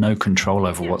you have no control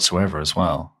over whatsoever as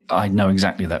well. I know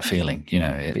exactly that feeling. You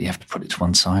have to put it to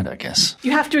one side, I guess.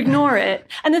 You have to ignore it.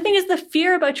 And the thing is, the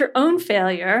fear about your own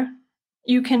failure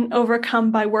you can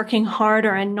overcome by working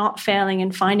harder and not failing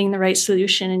and finding the right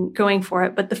solution and going for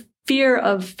it. But fear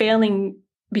of failing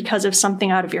because of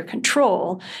something out of your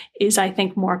control is, I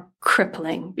think, more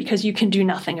crippling because you can do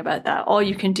nothing about that. All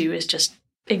you can do is just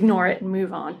ignore it and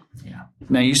move on. Yeah.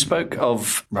 Now, you spoke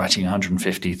of writing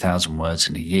 150,000 words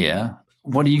in a year.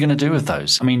 What are you going to do with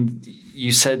those? I mean,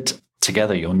 you said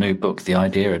together your new book, the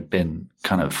idea had been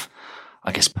kind of,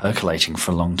 I guess, percolating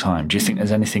for a long time. Do you think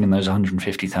there's anything in those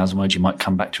 150,000 words you might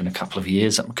come back to in a couple of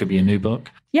years that could be a new book?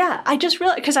 Yeah, I just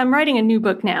realized, because I'm writing a new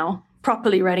book now,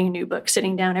 properly writing a new book,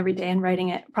 sitting down every day and writing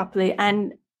it properly.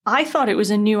 And I thought it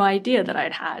was a new idea that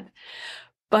I'd had.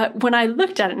 But when I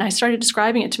looked at it and I started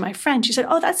describing it to my friend, she said,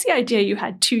 oh, that's the idea you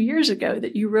had 2 years ago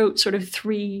that you wrote sort of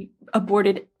 3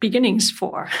 aborted beginnings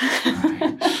for.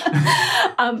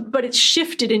 But it's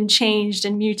shifted and changed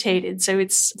and mutated. So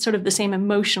it's sort of the same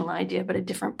emotional idea, but a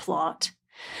different plot.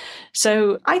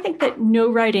 So I think that no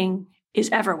writing is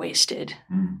ever wasted.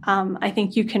 I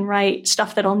think you can write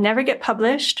stuff that'll never get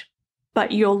published,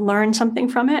 but you'll learn something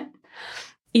from it,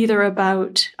 either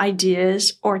about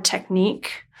ideas or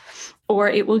technique, or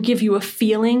it will give you a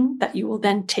feeling that you will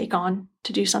then take on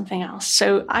to do something else.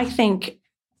 So I think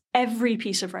every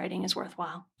piece of writing is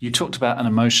worthwhile. You talked about an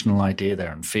emotional idea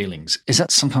there and feelings. Is that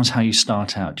sometimes how you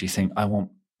start out? Do you think, I want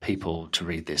people to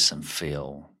read this and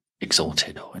feel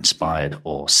exalted or inspired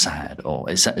or sad? Or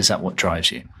is that what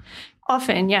drives you?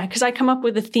 Often, yeah, because I come up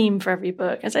with a theme for every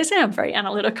book. As I say, I'm very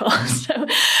analytical.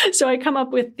 So I come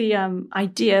up with the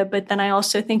idea, but then I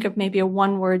also think of maybe a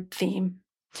one-word theme.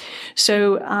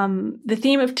 So the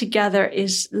theme of Together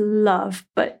is love,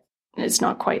 but it's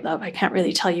not quite love. I can't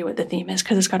really tell you what the theme is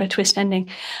because it's got a twist ending.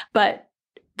 But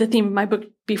the theme of my book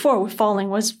before with Falling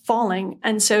was falling.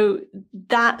 And so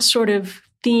that sort of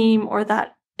theme or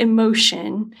that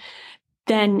emotion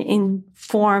then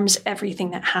informs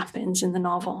everything that happens in the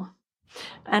novel.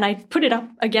 And I put it up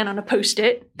again on a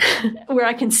Post-it where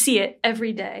I can see it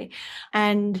every day.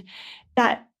 And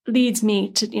that leads me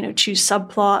to, choose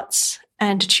subplots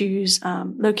and to choose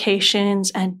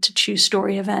locations and to choose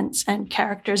story events and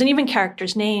characters and even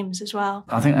characters' names as well.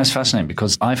 I think that's fascinating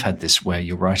because I've had this where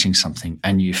you're writing something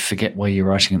and you forget where you're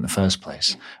writing in the first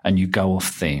place and you go off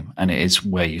theme and it is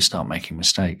where you start making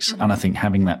mistakes. And I think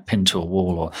having that pinned to a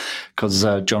wall, or because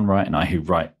John Wright and I, who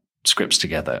write scripts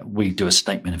together, we do a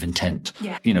statement of intent,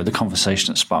 the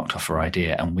conversation that sparked off our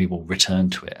idea, and we will return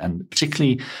to it. And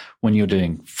particularly when you're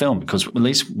doing film, because at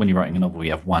least when you're writing a novel,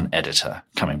 you have one editor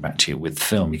coming back to you. With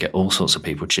film, you get all sorts of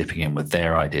people chipping in with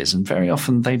their ideas, and very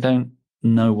often they don't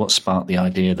know what sparked the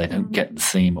idea, they don't get the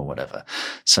theme or whatever.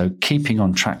 So keeping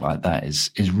on track like that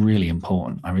is really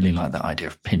important. I really like that idea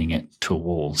of pinning it to a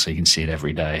wall so you can see it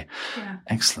every day. Yeah.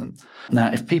 Excellent.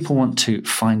 Now, if people want to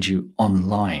find you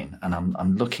online, and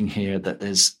I'm looking here that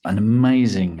there's an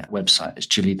amazing website, it's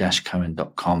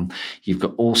julie-cohen.com. You've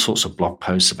got all sorts of blog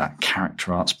posts about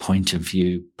character arts, point of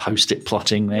view, post-it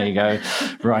plotting, there you go,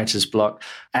 writer's block.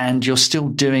 And you're still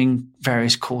doing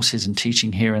various courses and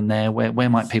teaching here and there. Where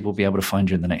might people be able to find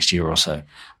you in the next year or so?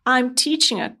 I'm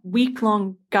teaching a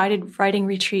week-long guided writing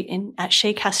retreat at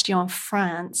Chez Castillon,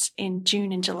 France in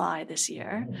June and July this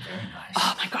year. Oh, very nice.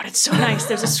 Oh my God, it's so nice.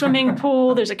 There's a swimming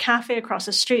pool, there's a cafe across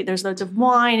the street, there's loads of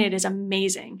wine. It is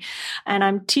amazing. And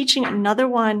I'm teaching another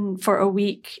one for a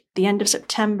week, the end of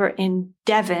September in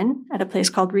Devon at a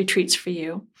place called Retreats for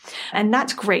You. And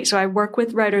that's great. So I work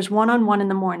with writers one-on-one in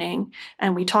the morning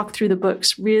and we talk through the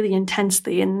books really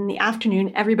intensely. And in the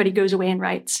afternoon, everybody goes away and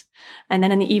writes. And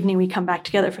then in the evening, we come back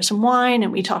together for some wine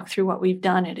and we talk through what we've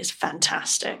done. It is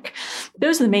fantastic.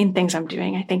 Those are the main things I'm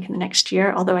doing, I think, in the next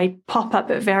year, although I pop up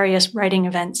at various writing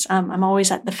events. I'm always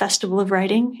at the Festival of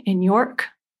Writing in York,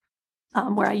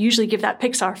 where I usually give that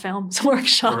Pixar Films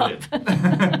workshop.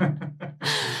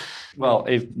 Well,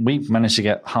 if we've managed to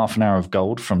get half an hour of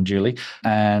gold from Julie,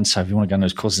 and so if you want to go on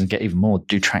those courses and get even more,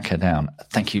 do track her down.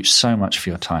 Thank you so much for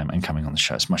your time and coming on the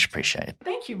show. It's much appreciated.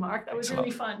 Thank you, Mark. That was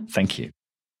really fun. Thank you.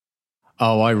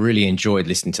 Oh, I really enjoyed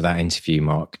listening to that interview,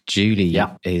 Mark. Julie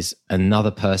is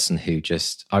another person who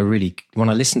when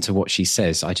I listen to what she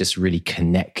says, I just really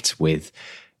connect with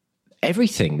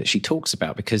everything that she talks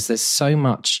about because there's so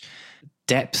much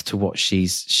depth to what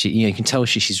you can tell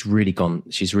she's really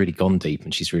gone deep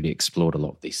and she's really explored a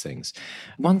lot of these things.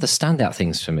 One of the standout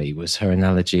things for me was her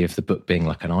analogy of the book being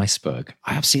like an iceberg.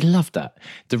 I absolutely loved that.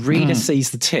 The reader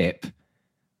sees the tip,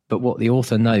 but what the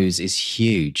author knows is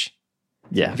huge.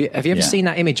 Yeah. Have you ever seen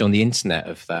that image on the internet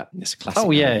of that? It's a classic.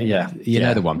 Oh, yeah. You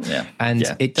know the one. Yeah. And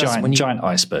it does giant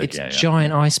iceberg. It's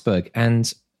giant iceberg.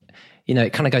 And,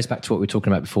 it kind of goes back to what we were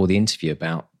talking about before the interview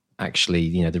about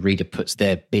actually, the reader puts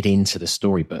their bit into the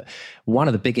story. But one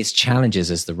of the biggest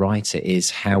challenges as the writer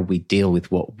is how we deal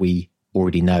with what we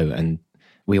already know. And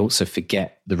we also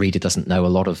forget the reader doesn't know a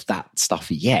lot of that stuff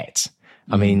yet.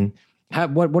 I mean,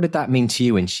 what did that mean to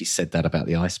you when she said that about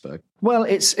the iceberg? Well,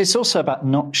 it's also about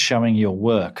not showing your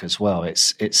work as well.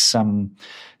 It's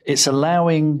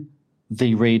allowing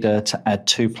the reader to add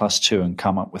 2 + 2 and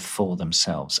come up with 4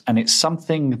 themselves. And it's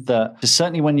something that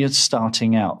certainly when you're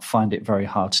starting out, find it very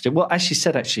hard to do. Well, as she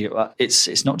said, actually,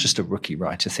 it's not just a rookie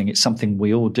writer thing. It's something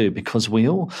we all do because we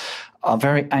all are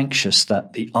very anxious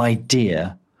that the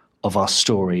idea of our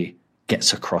story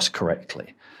gets across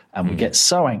correctly. And we get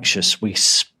so anxious, we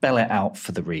spell it out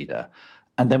for the reader.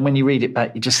 And then when you read it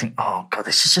back, you just think, oh, God,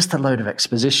 this is just a load of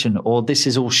exposition, or this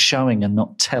is all showing and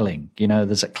not telling. You know,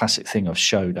 there's a classic thing of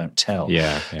show, don't tell.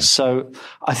 Yeah. So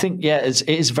I think, it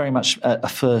is very much a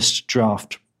first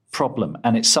draft problem.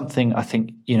 And it's something I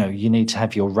think, you need to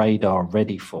have your radar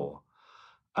ready for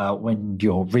when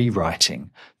you're rewriting,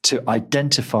 to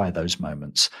identify those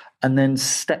moments and then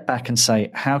step back and say,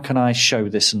 how can I show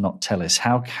this and not tell this?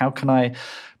 How can I,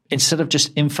 instead of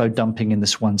just info dumping in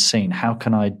this one scene, how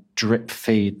can I drip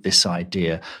feed this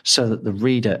idea so that the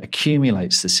reader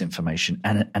accumulates this information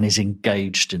and is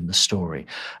engaged in the story?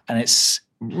 And it's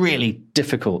really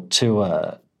difficult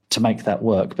to make that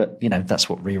work, but that's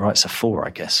what rewrites are for, I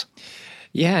guess.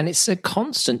 Yeah, and it's a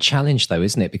constant challenge, though,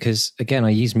 isn't it? Because, again, I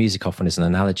use music often as an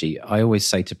analogy. I always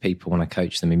say to people when I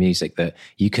coach them in music that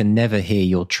you can never hear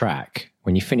your track.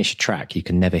 When you finish a track, you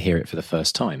can never hear it for the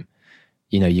first time.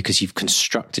 Because you've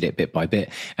constructed it bit by bit.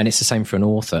 And it's the same for an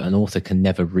author. An author can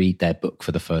never read their book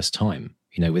for the first time,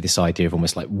 with this idea of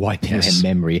almost like wiping their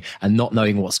memory and not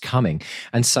knowing what's coming.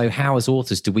 And so how, as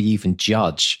authors, do we even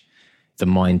judge the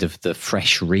mind of the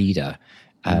fresh reader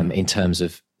in terms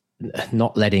of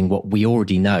not letting what we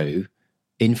already know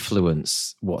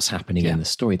influence what's happening in the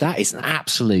story? That is an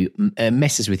absolute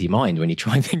messes with your mind when you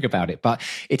try and think about it. But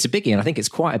it's a biggie, and I think it's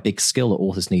quite a big skill that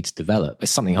authors need to develop.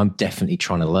 It's something I'm definitely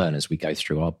trying to learn as we go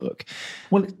through our book.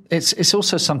 Well, it's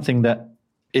also something that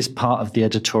is part of the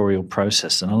editorial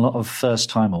process, and a lot of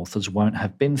first-time authors won't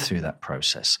have been through that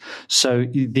process. So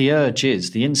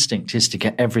the instinct is to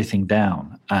get everything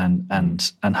down and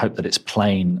hope that it's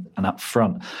plain and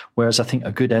upfront. Whereas I think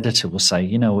a good editor will say,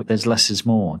 there's less is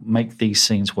more. Make these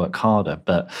scenes work harder,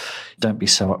 but don't be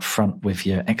so upfront with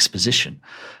your exposition.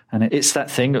 And it's that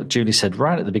thing that Julie said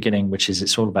right at the beginning, which is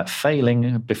it's all about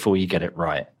failing before you get it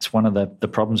right. It's one of the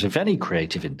problems with any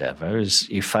creative endeavor is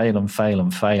you fail and fail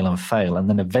and fail and fail. And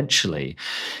then eventually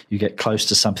you get close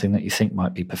to something that you think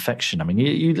might be perfection. I mean,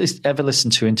 you ever listen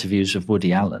to interviews of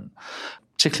Woody Allen,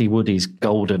 particularly Woody's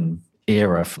golden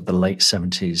era from the late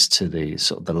 70s to the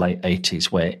sort of the late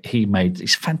 80s, where he made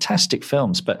these fantastic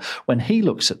films. But when he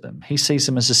looks at them, he sees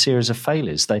them as a series of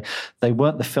failures. They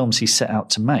weren't the films he set out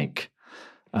to make.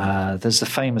 There's the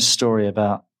famous story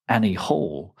about Annie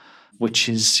Hall, which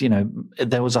is,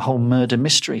 there was a whole murder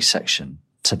mystery section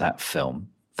to that film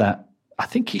that I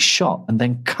think he shot and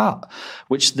then cut,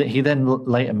 which he then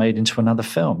later made into another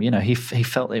film. He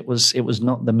felt it was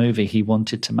not the movie he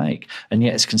wanted to make, and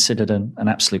yet it's considered an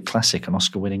absolute classic, an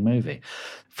Oscar-winning movie.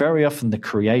 Very often the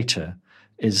creator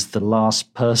is the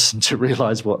last person to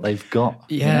realize what they've got.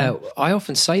 Yeah, I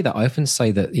often say that.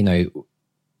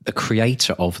 The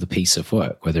creator of the piece of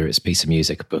work, whether it's a piece of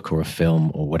music, a book or a film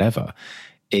or whatever,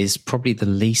 is probably the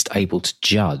least able to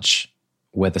judge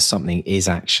whether something is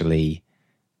actually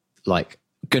like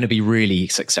going to be really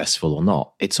successful or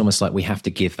not. It's almost like we have to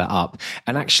give that up.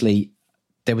 And actually,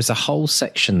 there was a whole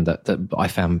section that I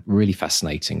found really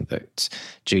fascinating that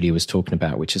Julie was talking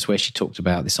about, which is where she talked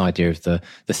about this idea of the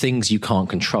things you can't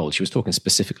control. She was talking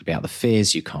specifically about the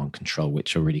fears you can't control,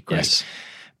 which are really great. Yes.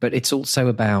 But it's also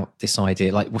about this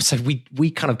idea, so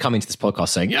we kind of come into this podcast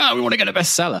saying, we want to get a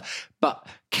bestseller. But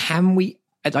can we,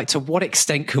 to what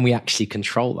extent can we actually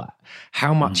control that?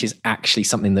 How much is actually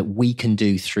something that we can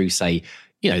do through, say,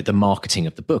 the marketing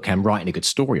of the book and writing a good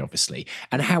story, obviously?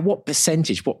 And what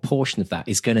percentage, what portion of that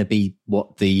is going to be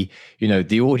what the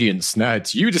audience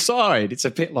nerds, you decide. It's a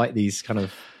bit like these kind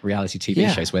of reality TV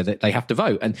shows where they have to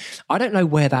vote. And I don't know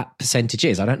where that percentage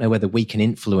is. I don't know whether we can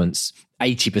influence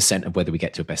 80% of whether we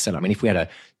get to a bestseller. I mean, if we had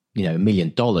 $1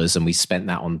 million and we spent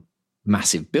that on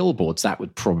massive billboards, that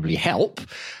would probably help.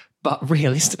 But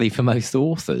realistically, for most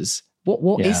authors,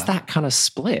 what is that kind of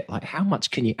split? Like, how much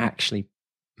can you actually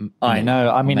I know.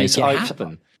 I mean, make it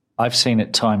happen? I've seen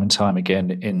it time and time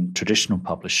again in traditional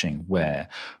publishing where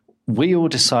we all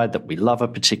decide that we love a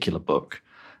particular book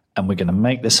and we're going to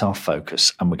make this our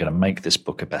focus and we're going to make this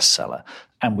book a bestseller.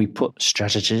 And we put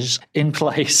strategies in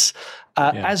place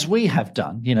as we have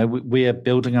done. We are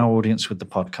building our audience with the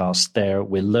podcast there.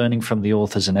 We're learning from the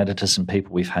authors and editors and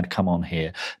people we've had come on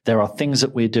here. There are things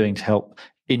that we're doing to help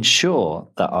ensure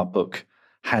that our book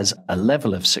has a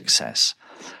level of success.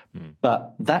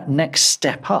 But that next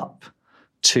step up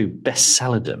to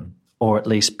bestsellerdom, or at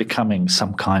least becoming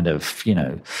some kind of,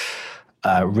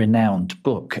 renowned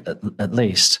book, at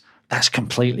least, that's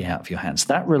completely out of your hands.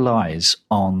 That relies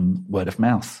on word of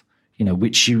mouth,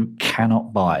 which you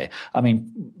cannot buy. I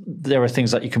mean, there are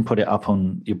things like you can put it up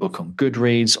on your book on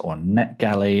Goodreads or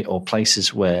NetGalley or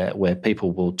places where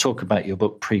people will talk about your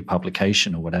book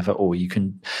pre-publication or whatever, or you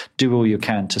can do all you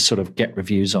can to sort of get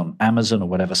reviews on Amazon or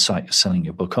whatever site you're selling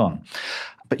your book on.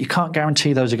 But you can't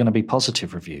guarantee those are going to be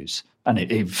positive reviews. And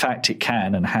in fact, it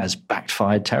can and has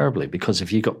backfired terribly, because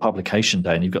if you've got publication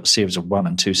day and you've got a series of 1-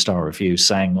 and 2-star reviews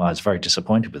saying, I was very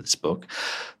disappointed with this book,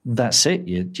 that's it.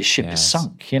 Your ship is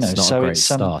sunk. It's not a great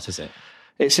start, is it?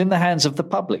 It's in the hands of the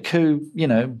public who,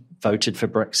 voted for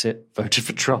Brexit, voted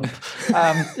for Trump.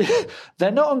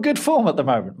 They're not on good form at the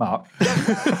moment, Mark.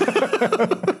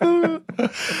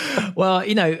 Well,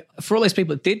 for all those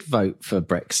people that did vote for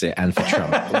Brexit and for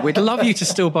Trump, we'd love you to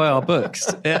still buy our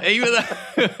books. Even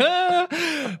though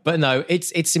but no,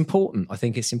 it's important. I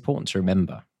think it's important to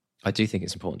remember. I do think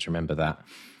it's important to remember that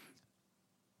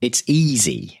it's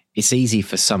easy. It's easy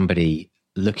for somebody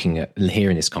looking at and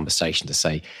hearing this conversation to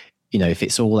say, if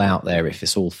it's all out there, if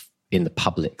it's all in the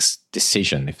public's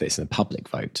decision, if it's in the public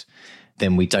vote,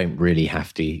 then we don't really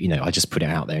have to, I just put it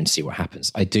out there and see what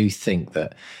happens. I do think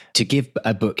that to give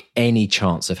a book any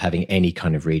chance of having any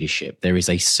kind of readership, there is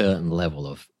a certain level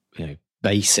of,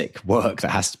 basic work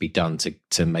that has to be done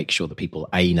to make sure that people,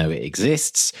 A, know it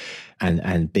exists,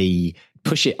 and B,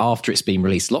 push it after it's been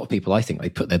released. A lot of people, I think, they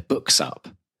put their books up.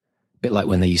 A bit like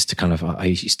when they used to I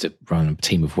used to run a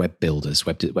team of website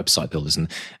builders, and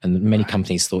many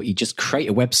companies thought you just create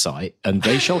a website and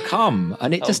they shall come,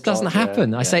 and it just doesn't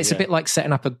happen. I say it's a bit like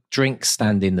setting up a drink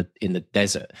stand in the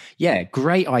desert. Yeah,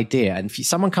 great idea. And if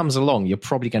someone comes along, you're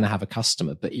probably going to have a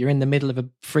customer, but you're in the middle of a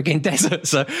frigging desert.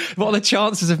 So what are the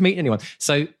chances of meeting anyone?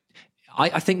 So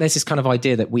I think there's this kind of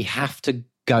idea that we have to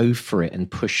go for it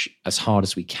and push as hard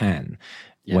as we can.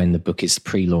 When the book is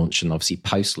pre-launch and obviously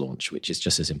post-launch, which is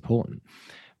just as important.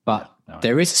 But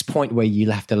there is this point where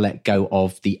you'll have to let go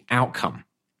of the outcome.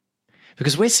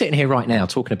 Because we're sitting here right now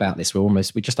talking about this. We're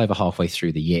just over halfway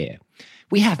through the year.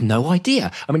 We have no idea.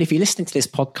 I mean, if you're listening to this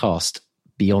podcast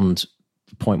beyond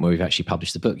the point where we've actually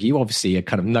published the book, you obviously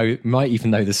might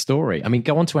even know the story. I mean,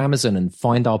 go onto Amazon and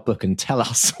find our book and tell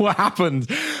us what happened.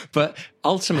 But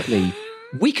ultimately,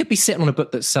 we could be sitting on a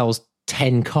book that sells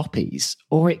 10 copies,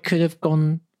 or it could have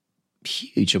gone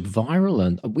huge or viral,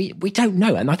 and we don't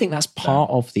know. And I think that's part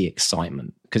of the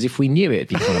excitement, because if we knew it, it'd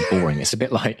be kind of boring. It's a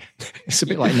bit like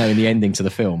knowing the ending to the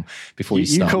film before you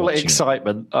start. You call it watching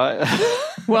excitement.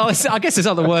 Well, I guess there's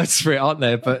other words for it, aren't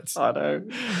there? But I know.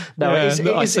 No,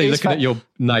 I see you looking at your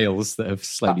nails that have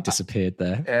slowly disappeared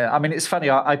there. Yeah, I mean, it's funny.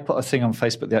 I put a thing on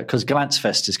Facebook there because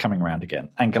Glanzfest is coming around again,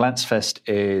 and Glanzfest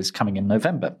is coming in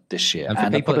November this year. And for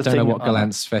people that don't know what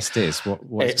Glanzfest is,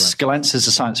 what's Glantz is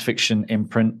a science fiction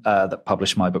imprint that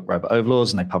published my book Robot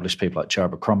Overlords, and they publish people like Joe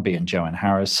Abercrombie and Joanne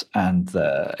Harris, and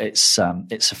it's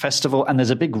a festival, and there's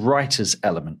a big writers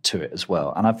element to it as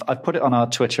well. And I've put it on our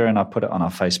Twitter and I put it on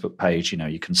our Facebook page.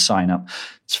 You can sign up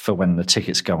for when the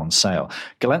tickets go on sale.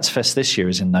 Glanzfest this year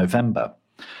is in November,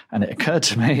 and it occurred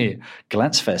to me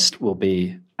Glanzfest will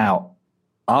be out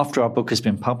after our book has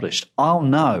been published. I'll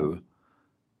know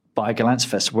by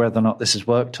Glanzfest whether or not this has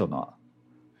worked or not.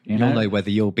 You'll know whether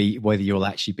you'll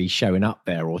actually be showing up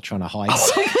there or trying to hide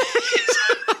something.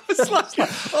 It's like,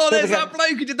 there's that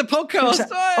bloke who did the podcast.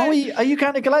 Are you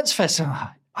going to Glanzfest?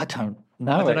 I don't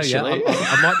know. I don't know yet.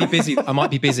 I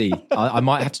might be busy. I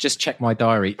might have to just check my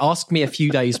diary. Ask me a few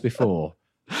days before.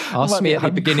 Ask me at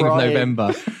the beginning of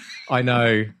November. I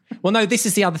know. Well, no, this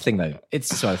is the other thing, though. It's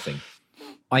this other thing.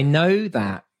 I know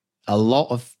that a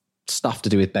lot of stuff to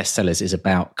do with bestsellers is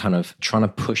about kind of trying to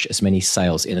push as many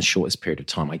sales in a shortest period of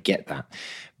time. I get that.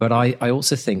 But I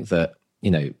also think that,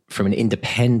 from an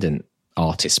independent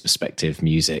artist perspective,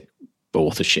 music,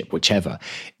 authorship, whichever,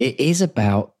 it is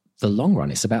about the long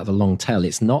run. It's about the long tail.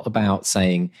 It's not about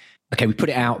saying, okay, we put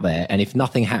it out there, and if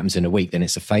nothing happens in a week, then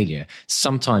it's a failure.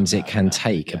 Sometimes it can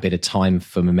take a bit of time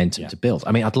for momentum to build.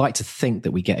 I mean, I'd like to think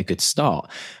that we get a good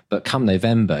start, but come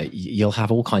November, you'll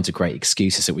have all kinds of great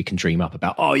excuses that we can dream up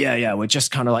about. Oh, yeah, we're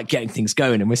just kind of like getting things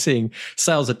going, and we're seeing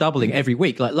sales are doubling every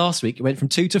week. Like last week, it went from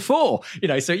 2 to 4.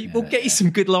 So we'll get you some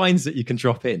good lines that you can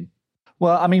drop in.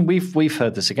 Well, I mean, we've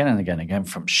heard this again and again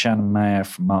from Shannon Mayer,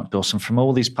 from Mark Dawson, from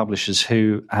all these publishers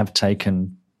who have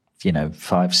taken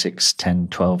 5, 6, 10,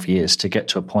 12 years to get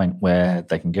to a point where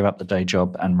they can give up the day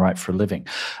job and write for a living.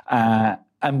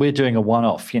 and we're doing a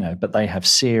one-off, but they have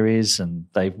series and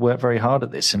they've worked very hard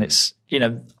at this. And it's,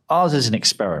 ours is an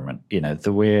experiment,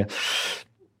 that we're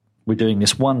doing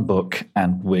this one book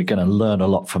and we're going to learn a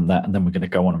lot from that. And then we're going to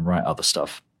go on and write other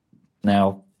stuff.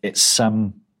 Now it's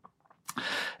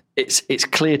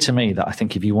clear to me that I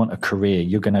think if you want a career,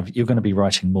 you're going to be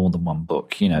writing more than one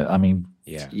book.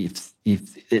 It's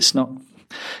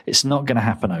not going to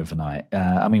happen overnight.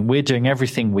 We're doing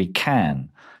everything we can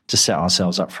to set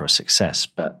ourselves up for a success,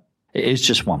 but it is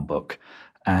just one book.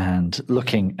 And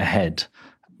looking ahead,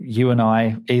 you and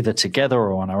I, either together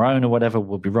or on our own or whatever,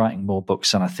 will be writing more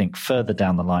books. And I think further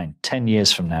down the line, 10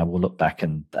 years from now, we'll look back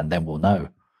and then we'll know.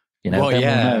 We'll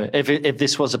know if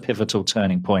this was a pivotal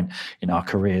turning point in our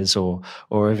careers or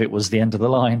if it was the end of the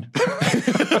line.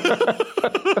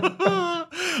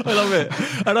 I love it.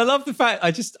 And I love the fact, I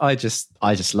just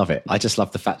love it. I just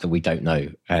love the fact that we don't know.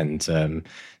 And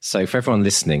so for everyone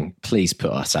listening, please put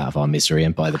us out of our misery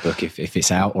and buy the book if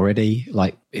it's out already.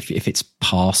 Like if it's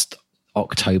past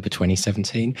October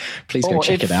 2017, please go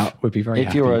check it out. We'd be very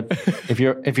happy. If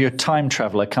you're a time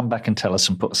traveler, come back and tell us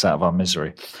and put us out of our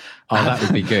misery. Oh, that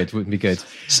would be good. Would be good.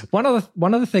 One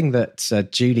other thing that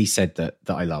Julie said that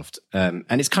I loved, and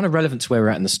it's kind of relevant to where we're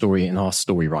at in our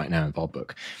story right now in our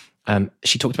book.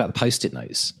 She talked about the Post-it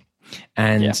notes,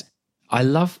 and I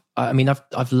love. I mean,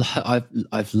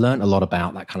 I've learned a lot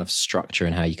about that kind of structure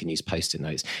and how you can use Post-it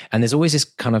notes. And there's always this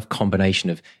kind of combination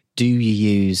of: do you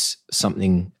use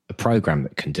a program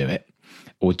that can do it,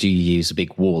 or do you use a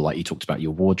big wall like you talked about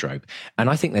your wardrobe? And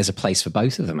I think there's a place for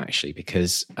both of them actually,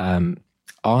 because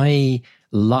I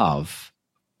love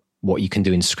what you can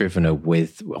do in Scrivener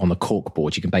on the cork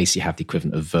board. You can basically have the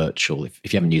equivalent of virtual. If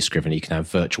you haven't used Scrivener, you can have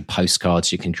virtual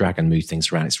postcards. You can drag and move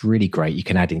things around. It's really great. You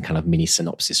can add in kind of mini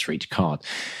synopsis for each card.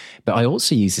 But I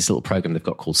also use this little program they've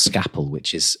got called Scapple,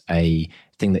 which is a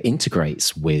thing that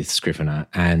integrates with Scrivener,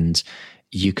 and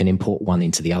you can import one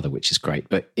into the other, which is great.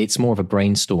 But it's more of a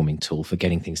brainstorming tool for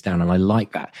getting things down, and I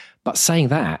like that. But saying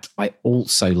that, I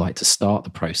also like to start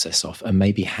the process off and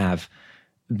maybe have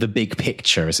the big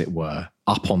picture, as it were,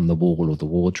 up on the wall or the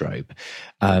wardrobe,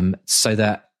 so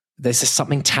that there's just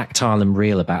something tactile and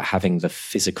real about having the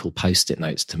physical Post-it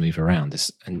notes to move around.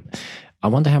 And I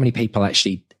wonder how many people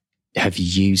actually have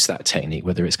used that technique,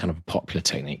 whether it's kind of a popular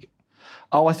technique.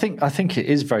 Oh, I think it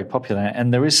is very popular,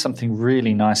 and there is something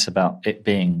really nice about it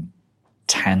being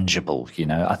tangible.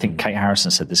 I think Kate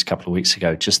Harrison said this a couple of weeks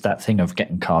ago, just that thing of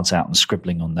getting cards out and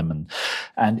scribbling on them,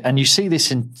 and you see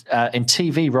this in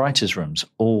TV writers' rooms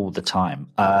all the time.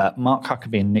 Mark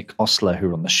Huckabee and Nick Ostler, who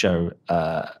were on the show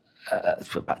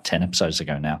for about 10 episodes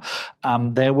ago now,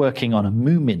 they're working on a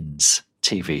Moomins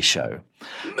TV show.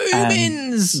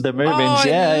 Moomins! The Moomins,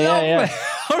 yeah.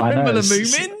 I remember the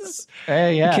Moomins.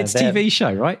 Yeah. Kids' TV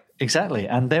show, right? Exactly.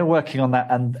 And they're working on that.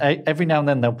 And every now and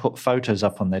then they'll put photos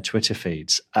up on their Twitter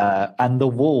feeds. And the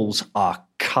walls are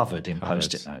covered in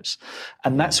Post-it notes.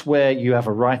 And that's where you have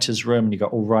a writer's room and you've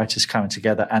got all writers coming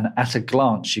together. And at a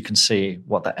glance, you can see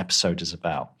what that episode is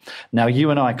about. Now, you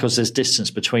and I, because there's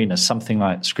distance between us, something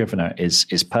like Scrivener is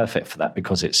perfect for that,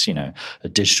 because it's, a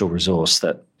digital resource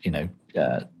that,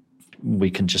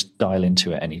 we can just dial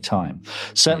into at any time.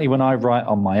 Certainly when I write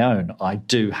on my own, I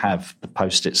do have the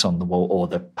Post-its on the wall or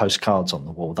the postcards on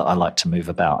the wall that I like to move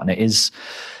about. And it is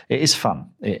fun.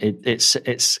 It's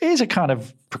a kind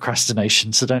of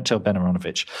procrastination, so don't tell Ben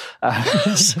Aronovich.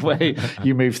 It's the way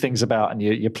you move things about and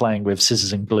you're playing with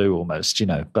scissors and glue almost,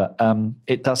 But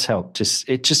it does help.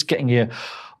 Just getting you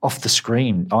off the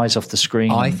screen, eyes off the screen.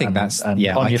 I think on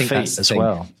your feet as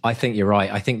well. I think you're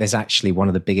right. I think there's actually one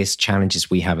of the biggest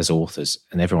challenges we have as authors,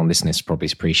 and everyone listening probably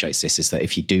appreciates this, is that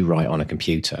if you do write on a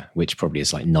computer, which probably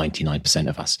is like 99%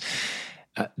 of us,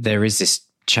 there is this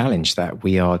challenge that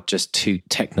we are just too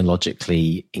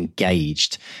technologically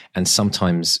engaged, and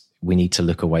sometimes we need to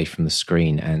look away from the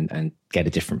screen and get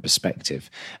a different perspective.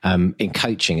 In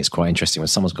coaching, it's quite interesting. When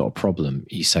someone's got a problem,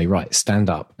 you say, right, stand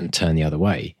up and turn the other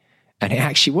way. And it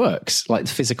actually works, like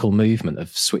the physical movement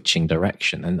of switching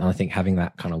direction. And I think having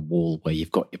that kind of wall where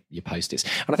you've got your Post-its.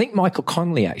 And I think Michael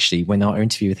Connolly, actually, when I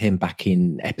interviewed with him back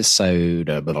in episode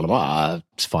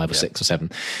 5 or 6 or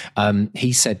 7,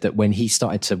 he said that when he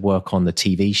started to work on the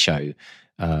TV show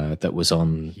that was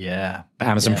on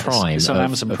Amazon Prime. It's on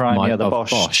Amazon Prime, the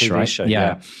Bosch TV right? show.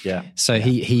 Yeah. So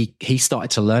yeah. He started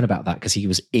to learn about that because he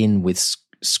was in with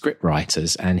script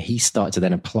writers, and he started to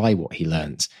then apply what he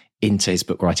learned into his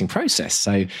book writing process.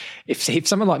 So if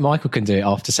someone like Michael can do it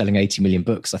after selling 80 million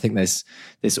books, I think there's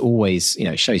always,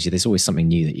 it shows you there's always something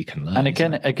new that you can learn. And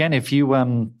again, if you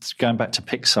going back to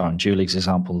Pixar and Julie's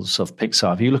examples of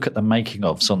Pixar, if you look at the making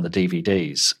ofs on the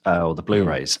DVDs or the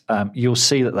Blu-rays, you'll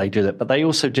see that they do that, but they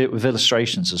also do it with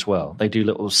illustrations as well. They do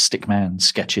little stickman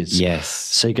sketches. Yes.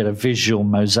 So you get a visual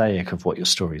mosaic of what your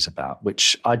story's about,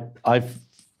 which I've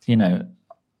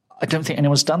I don't think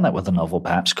anyone's done that with a novel,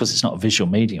 perhaps because it's not a visual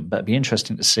medium. But it'd be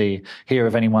interesting to hear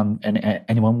if anyone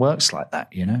works like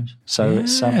that. So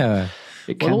it's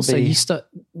it can also be. you start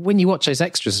when you watch those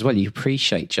extras as well. You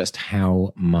appreciate just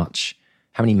how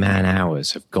many man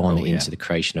hours have gone into the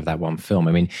creation of that one film.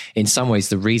 I mean, in some ways,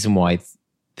 the reason why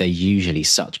they're usually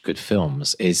such good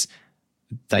films is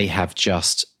they have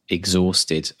just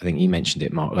exhausted, I think you mentioned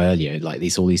it, Mark, earlier, like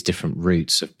all these different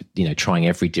routes of trying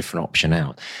every different option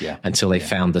out until they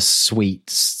found the sweet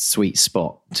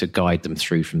spot to guide them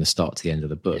through from the start to the end of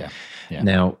the book.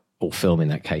 Now, or film in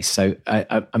that case. So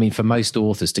I mean, for most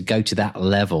authors to go to that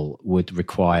level would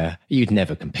require, you'd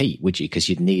never compete, would you? Because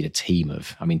you'd need a team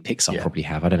of, I mean, Pixar probably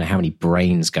have, I don't know how many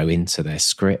brains go into their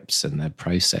scripts and their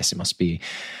process. It must be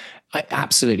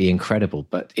absolutely incredible,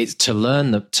 but it's to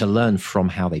learn from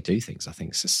how they do things. I think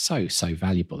it's just so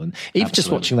valuable, and even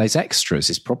just watching those extras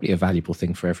is probably a valuable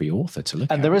thing for every author to look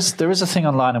at. And there is a thing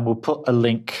online, and we'll put a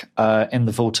link in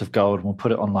the Vault of Gold, and we'll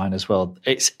put it online as well.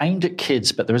 It's aimed at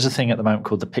kids, but there is a thing at the moment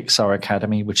called the Pixar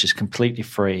Academy, which is completely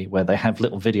free, where they have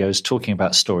little videos talking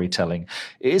about storytelling.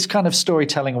 It is kind of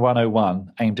storytelling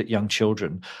 101 aimed at young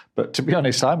children, but to be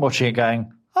honest, I'm watching it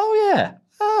going, oh yeah.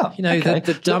 Oh,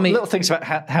 the dummy little things about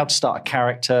how to start a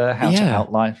character, how to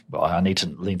outline. Well, I need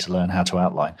to learn how to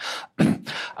outline. But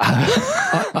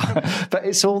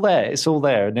it's all there. It's all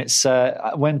there, and it's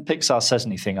when Pixar says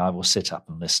anything, I will sit up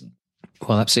and listen.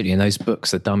 Well, absolutely. And those books,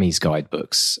 the Dummies Guide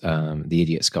books, the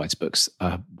Idiot's Guides books,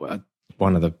 are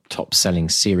one of the top-selling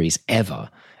series ever.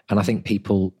 And I think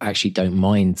people actually don't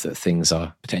mind that things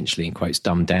are potentially, in quotes,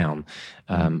 dumbed down.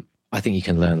 I think you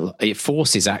can learn. It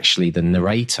forces actually the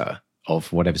narrator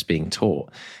of whatever's being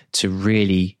taught to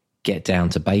really get down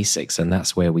to basics, and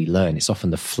that's where we learn. It's often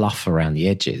the fluff around the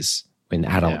edges in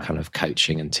adult kind of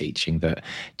coaching and teaching that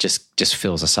just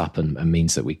fills us up and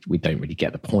means that we don't really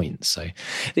get the point. So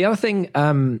the other thing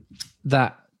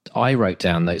that I wrote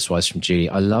down notes-wise from Julie,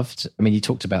 you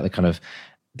talked about the kind of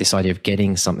this idea of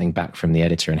getting something back from the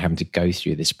editor and having to go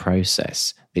through this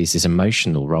process, this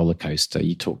emotional roller coaster.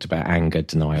 You talked about anger,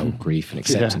 denial, grief, and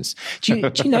acceptance. Do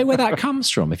you know where that comes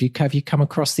from? Have you come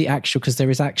across the actual? Because there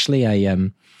is actually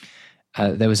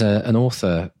there was an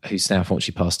author who's now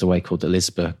unfortunately passed away called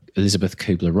Elizabeth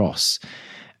Kubler-Ross,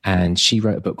 and she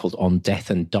wrote a book called On Death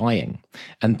and Dying.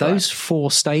 And those 4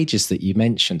 stages that you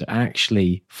mentioned are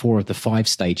actually 4 of the 5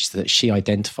 stages that she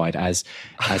identified as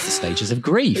the stages of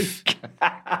grief.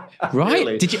 Right?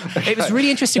 Really? Did you? It was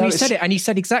really interesting when you said it. And you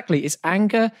said exactly, it's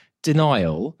anger,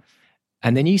 denial,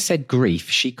 and then you said grief.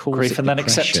 She calls grief it and depression, then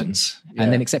acceptance.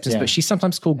 And then acceptance. But she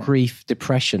sometimes called grief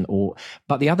depression,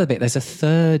 but the other bit, there's a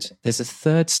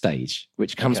third stage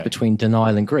which comes between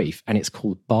denial and grief, and it's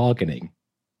called bargaining.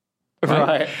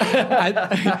 Right.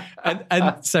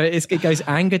 and so it goes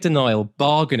anger, denial,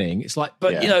 bargaining. It's like,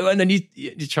 and then you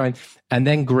try and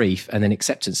then grief and then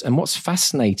acceptance. And what's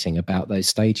fascinating about those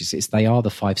stages is they are the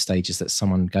 5 stages that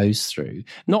someone goes through,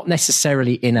 not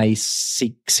necessarily in a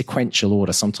sequential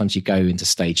order. Sometimes you go into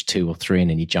stage 2 or 3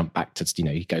 and then you jump back to,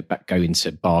 you go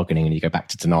into bargaining and you go back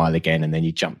to denial again and then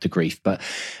you jump to grief. But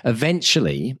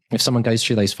eventually, if someone goes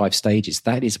through those 5 stages,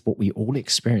 that is what we all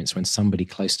experience when somebody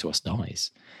close to us dies.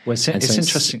 Well, it's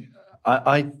interesting.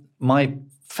 My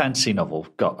fantasy novel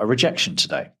got a rejection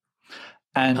today.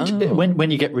 And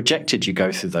when you get rejected, you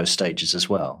go through those stages as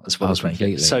well as when you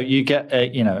get. So you get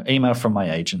a email from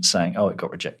my agent saying, "Oh, it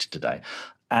got rejected today,"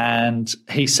 and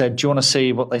he said, "Do you want to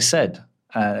see what they said?"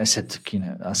 And I said,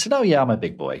 I said, "Oh yeah, I'm a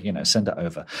big boy. Send it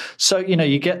over." So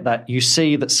you get that. You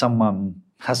see that someone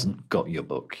hasn't got your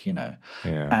book,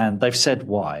 and they've said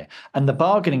why. And the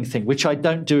bargaining thing, which I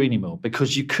don't do anymore,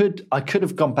 because I could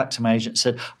have gone back to my agent and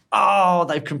said, "Oh,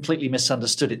 they've completely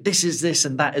misunderstood it. This is this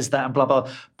and that is that and blah, blah."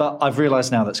 But I've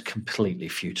realized now that's completely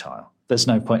futile. There's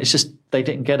no point. It's just they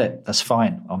didn't get it. That's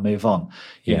fine. I'll move on.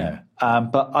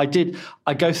 But I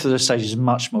go through the stages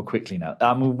much more quickly now.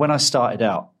 When I started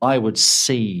out, I would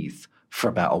seethe for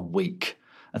about a week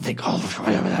and think,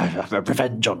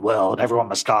 revenge on world, everyone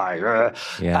must die.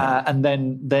 And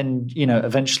then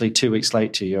eventually 2 weeks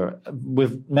later,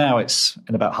 now it's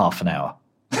in about half an hour.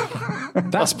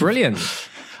 That's brilliant.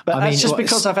 But that's just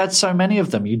because I've had so many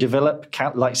of them. You develop,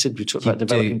 like I said, we talked about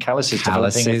developing calluses,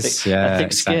 developing a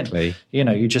thick skin. You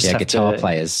know, you just have guitar to,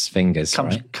 players' fingers,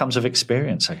 comes of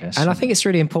experience, I guess. And I think it's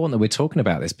really important that we're talking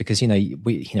about this because,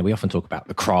 we often talk about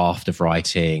the craft of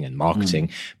writing and marketing,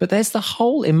 but there's the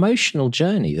whole emotional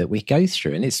journey that we go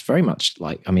through. And it's very much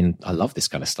like, I love this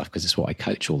kind of stuff because it's what I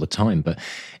coach all the time, but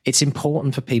it's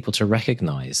important for people to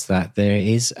recognize that there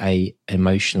is a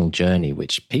emotional journey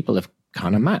which people have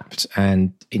kind of mapped,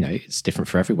 and it's different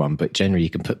for everyone, but generally you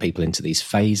can put people into these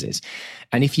phases.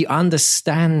 And if you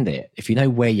understand it, if you know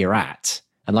where you're at,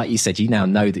 and like you said, you now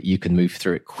know that you can move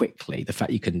through it quickly, the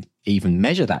fact you can even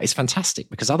measure that is fantastic,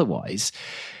 because otherwise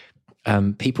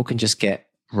people can just get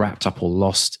wrapped up or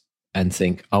lost and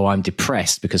think, oh, I'm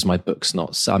depressed because my book's my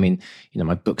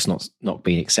book's not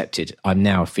being accepted. I'm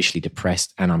now officially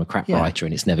depressed and I'm a crap writer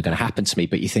and it's never going to happen to me.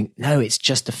 But you think, no, it's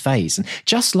just a phase. And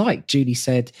just like Julie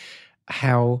said,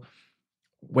 how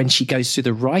when she goes through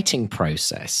the writing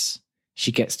process,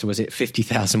 she gets to,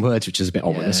 50,000 words, which is a bit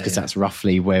ominous because that's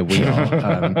roughly where we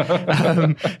are.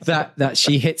 That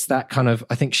she hits that kind of,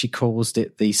 I think she calls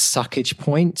it the suckage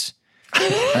point.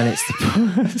 And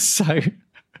it's so...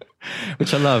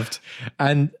 which I loved.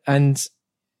 And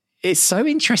it's so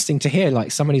interesting to hear,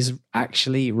 like, someone who's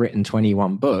actually written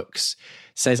 21 books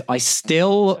says, I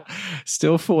still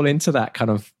fall into that kind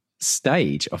of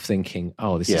stage of thinking,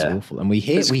 oh, this is awful. And we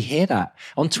hear that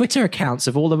on Twitter accounts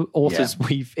of all the authors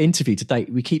we've interviewed to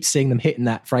date. We keep seeing them hitting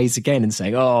that phrase again and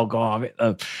saying, oh God,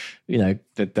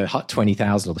 the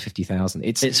 20,000 or the 50,000.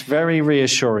 It's very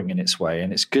reassuring in its way,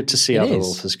 and it's good to see other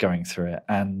authors going through it.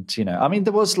 And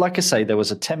there was, like I say, there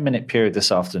was a 10-minute period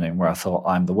this afternoon where I thought,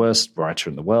 I'm the worst writer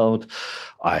in the world.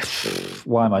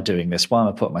 Why am I doing this? Why am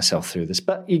I putting myself through this?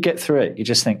 But you get through it. You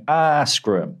just think,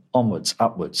 screw them, onwards,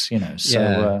 upwards.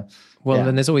 So.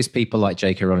 And there's always people like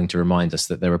J.K. Rowling to remind us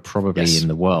that there are probably in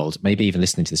the world, maybe even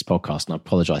listening to this podcast, and I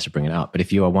apologize for bringing it up, but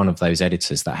if you are one of those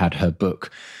editors that had her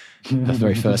book, her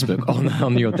very first book,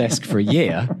 on your desk for a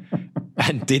year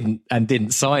and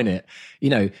didn't sign it,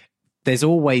 there's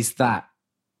always that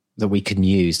we can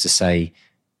use to say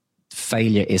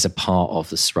failure is a part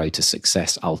of the road to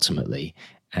success ultimately.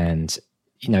 And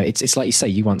it's like you say,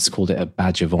 you once called it a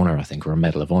badge of honor, I think, or a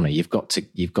medal of honor. You've got to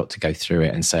go through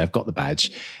it and say, I've got the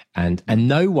badge, and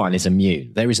no one is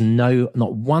immune. There is not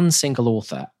one single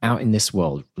author out in this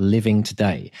world living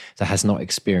today that has not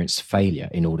experienced failure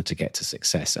in order to get to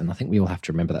success. And I think we all have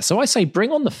to remember that. So I say,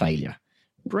 bring on the failure,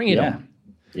 bring it on.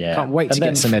 Yeah, can't wait to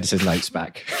get some editor's notes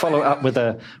back. Follow up with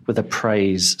a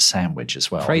praise sandwich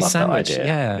as well. Praise sandwich,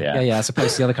 yeah. As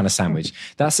opposed to the other kind of sandwich.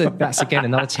 That's again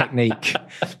another technique.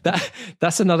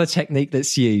 That's another technique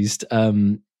that's used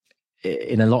in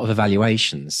a lot of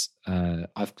evaluations.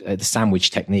 The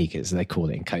sandwich technique, as they call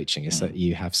it in coaching, is that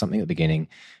you have something at the beginning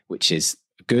which is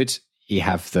good. You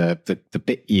have the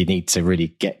bit you need to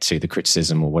really get to, the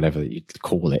criticism or whatever you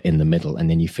call it, in the middle, and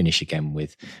then you finish again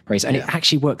with praise. And it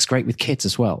actually works great with kids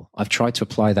as well. I've tried to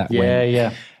apply that.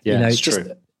 It's just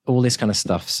true. All this kind of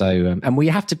stuff. So, and we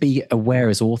have to be aware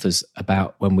as authors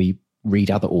about when we read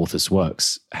other authors'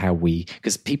 works,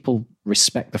 because people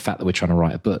respect the fact that we're trying to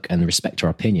write a book and respect our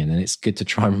opinion. And it's good to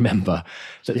try and remember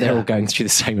that they're all going through the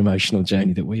same emotional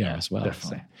journey that we are as well.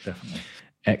 Definitely.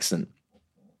 Excellent.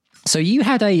 So you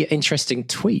had a interesting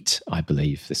tweet, I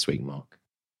believe, this week, Mark.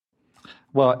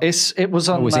 Well, it was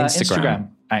on Instagram,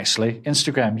 actually.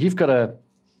 Instagram. You've got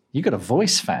a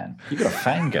voice fan. You've got a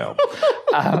fangirl.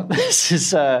 This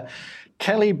is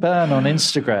Kelly Byrne on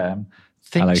Instagram.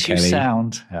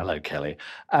 Hello, Kelly.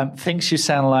 Thinks you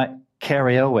sound like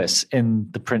Carrie Elwes in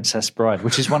The Princess Bride,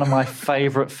 which is one of my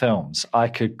favourite films. I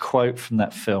could quote from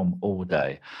that film all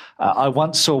day. I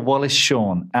once saw Wallace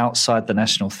Shawn outside the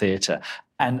National Theatre,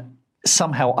 and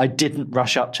somehow I didn't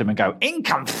rush up to him and go,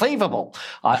 inconceivable.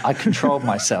 I controlled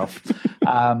myself.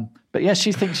 But yeah,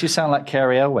 she thinks you sound like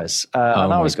Carrie Elwes.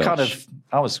 And I was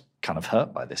kind of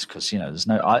hurt by this because, there's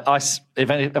no,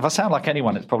 if I sound like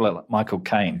anyone, it's probably like Michael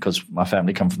Caine, because my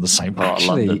family come from the same part of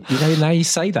London. Now you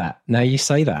say that.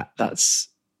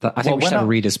 I think we should have a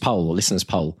reader's poll or listener's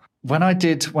poll. When I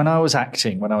was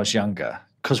acting, when I was younger,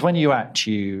 because when you act,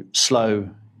 you slow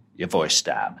your voice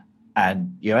down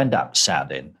and you end up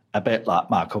sounding a bit like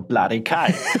Michael bloody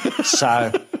Caine.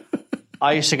 So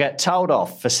I used to get told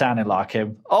off for sounding like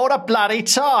him all the bloody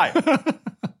time.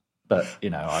 But,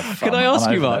 can I ask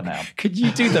you, Mark, could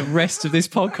you do the rest of this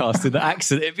podcast in the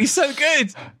accent? It'd be so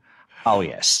good. Oh,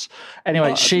 yes.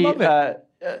 Anyway, she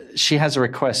has a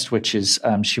request, which is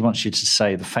she wants you to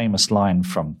say the famous line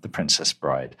from The Princess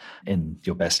Bride in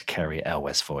your best Carrie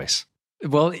Elwes voice.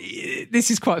 Well, this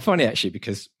is quite funny, actually,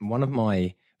 because one of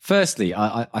my... Firstly,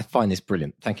 I find this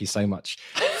brilliant. Thank you so much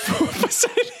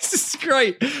 4%. This is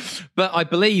great. But I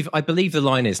believe the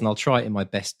line is, and I'll try it in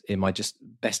my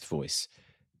best voice.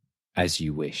 As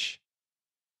you wish.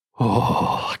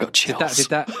 Oh, I got chills. Did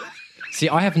that? See,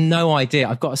 I have no idea.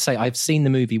 I've got to say, I've seen the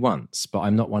movie once, but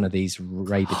I'm not one of these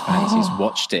rabid fans who's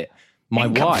watched it.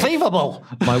 Inconceivable.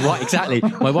 My wife, exactly.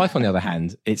 My wife, on the other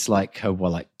hand, it's like her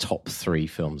top 3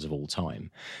 films of all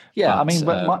time. Yeah, I mean,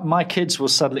 my kids will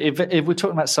suddenly, if we're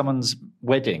talking about someone's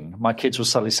wedding, my kids will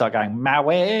suddenly start going,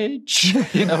 marriage,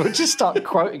 just start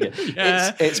quoting it.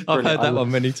 Yeah, it's I've heard that one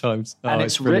many times. And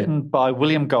it's written by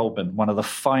William Goldman, one of the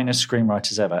finest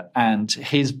screenwriters ever. And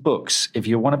his books, if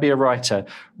you want to be a writer,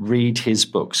 read his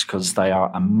books because they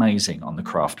are amazing on the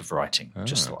craft of writing.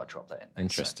 Just thought I'd drop that in.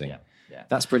 Interesting. So, yeah.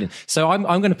 That's brilliant. So I'm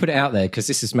going to put it out there because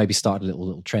this has maybe started a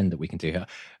little trend that we can do here.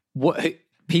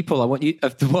 People, I want you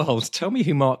of the world, tell me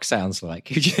who Mark sounds like.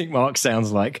 Who do you think Mark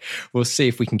sounds like? We'll see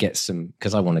if we can get some,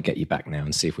 because I want to get you back now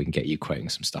and see if we can get you quoting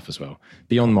some stuff as well.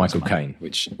 Beyond Michael Caine,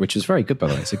 which is very good, by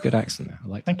the way. It's a good accent there. I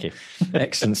like that. Thank you.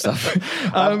 Excellent stuff.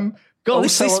 God,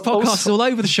 this podcast is all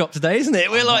over the shop today, isn't it?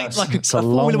 We're like a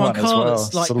Formula One car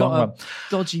that's like got a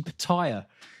dodgy tire.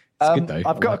 Good,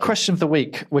 I've got a question of the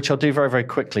week, which I'll do very, very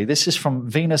quickly. This is from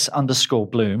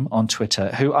Venus_Bloom on Twitter,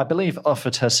 who I believe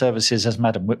offered her services as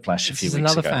Madam Whiplash a few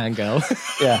weeks ago. Another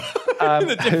fangirl. Yeah. In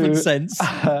a different sense.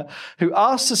 Who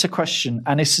asked us a question,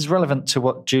 and this is relevant to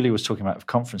what Julie was talking about with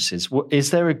conferences. Is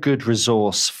there a good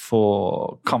resource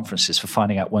for conferences, for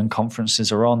finding out when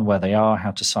conferences are on, where they are,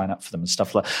 how to sign up for them and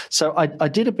stuff like that? So I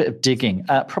did a bit of digging.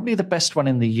 Probably the best one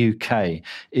in the UK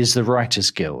is the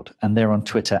Writers Guild, and they're on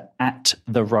Twitter at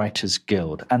the Writers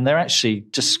Guild, and they're actually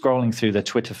just scrolling through their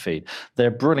Twitter feed. They're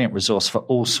a brilliant resource for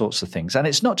all sorts of things, and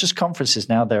it's not just conferences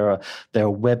now. There are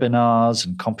webinars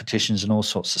and competitions and all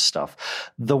sorts of stuff.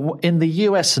 In the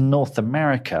US and North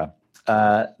America,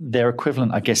 their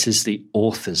equivalent, I guess, is the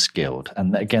Authors Guild.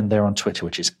 And again, they're on Twitter,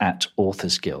 which is at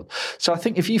Authors Guild. So I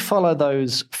think if you follow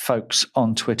those folks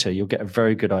on Twitter, you'll get a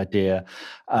very good idea,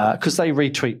 because they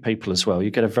retweet people as well. You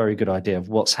get a very good idea of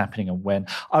what's happening and when.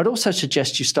 I would also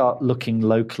suggest you start looking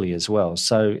locally as well.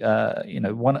 So,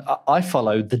 I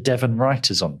follow the Devon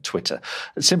Writers on Twitter,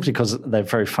 simply because they're a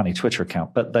very funny Twitter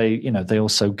account, but they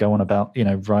also go on about,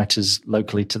 writers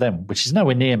locally to them, which is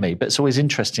nowhere near me, but it's always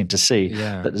interesting to see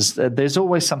that there's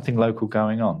always something local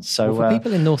going on. So for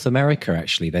people in North America,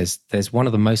 actually, there's one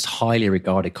of the most highly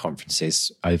regarded conferences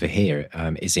over here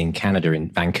is in Canada, in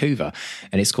Vancouver,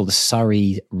 and it's called the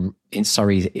Surrey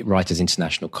Writers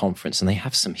International Conference, and they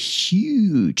have some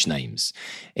huge names.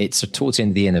 It's towards the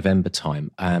end of the year, November time.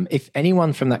 If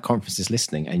anyone from that conference is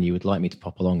listening and you would like me to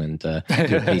pop along and do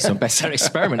a piece on Bestseller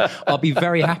Experiment, I'll be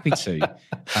very happy to.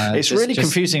 It's really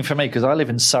confusing for me because I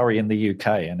live in Surrey in the UK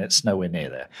and it's nowhere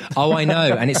near there. Oh, I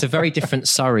know. And it's a very different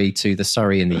Surrey to the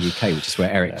Surrey in the UK, which is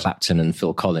where Eric Clapton and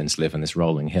Phil Collins live on this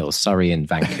rolling hill. Surrey in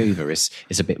Vancouver is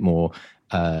a bit more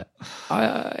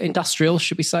industrial,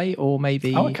 should we say, or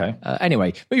maybe? Oh, okay.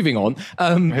 Anyway, moving on.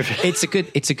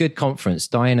 It's a good conference.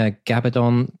 Diana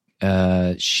Gabaldon,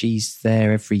 she's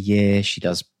there every year. She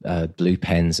does blue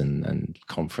pens and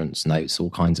conference notes, all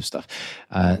kinds of stuff.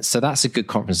 So that's a good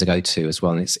conference to go to as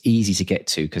well, and it's easy to get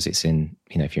to because it's in,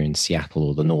 if you're in Seattle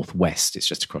or the Northwest, it's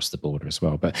just across the border as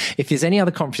well. But if there's any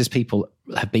other conferences people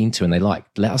have been to and they like,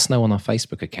 let us know on our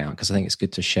Facebook account, because I think it's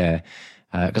good to share.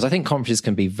 Because I think conferences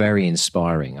can be very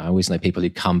inspiring. I always know people who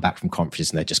come back from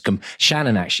conferences and they just come.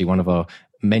 Shannon, actually, one of our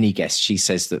many guests, she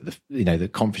says that the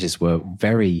conferences were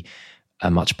very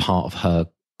much part of her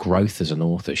growth as an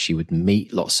author. She would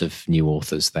meet lots of new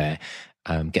authors there,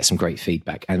 get some great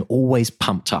feedback, and always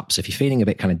pumped up. So if you're feeling a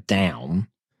bit kind of down,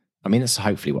 I mean, that's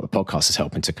hopefully what the podcast is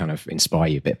helping to kind of inspire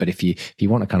you a bit. But if you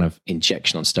want a kind of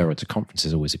injection on steroids, a conference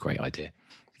is always a great idea.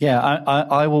 Yeah,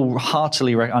 I will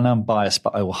heartily, I know I'm biased,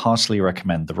 but I will heartily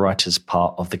recommend the writers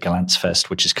part of the Gallants Fest,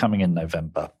 which is coming in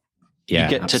November. Yeah,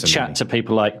 you get to chat to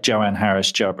people like Joanne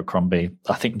Harris, Joe Abercrombie.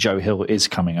 I think Joe Hill is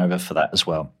coming over for that as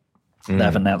well. They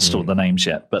haven't announced all the names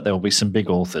yet, but there will be some big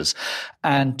authors.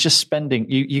 And just spending,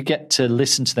 you get to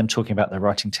listen to them talking about their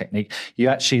writing technique.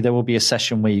 There will be a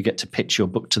session where you get to pitch your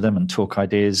book to them and talk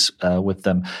ideas with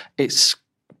them. It's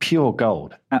pure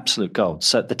gold, absolute gold.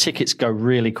 So the tickets go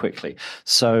really quickly.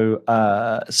 So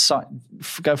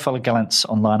go follow Gallants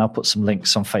online. I'll put some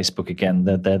links on Facebook again.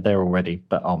 They're there already,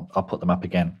 but I'll put them up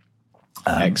again.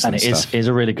 And it is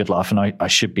a really good laugh, and I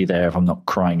should be there if I'm not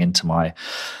crying into my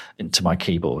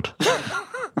keyboard.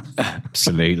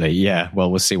 Absolutely, yeah. Well,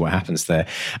 we'll see what happens there.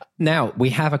 Now we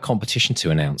have a competition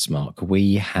to announce, Mark.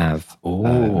 We have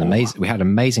we had an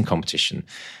amazing competition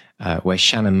where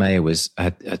Shannon Mayer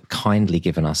had kindly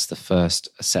given us the first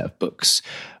set of books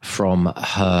from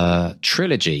her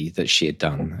trilogy that she had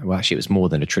done. Well, actually, it was more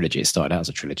than a trilogy. It started out as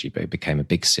a trilogy, but it became a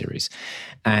big series.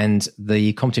 And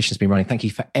the competition's been running. Thank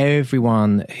you for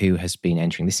everyone who has been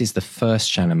entering. This is the first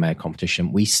Shannon Mayer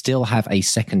competition. We still have a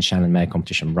second Shannon Mayer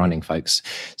competition running, folks.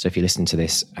 So if you're listening to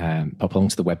this, pop along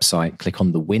to the website, click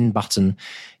on the win button.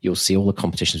 You'll see all the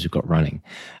competitions we've got running.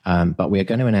 But we are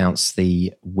going to announce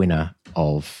the winner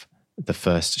of the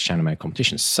first Shannon Mayer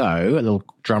competition. So a little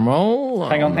drum roll.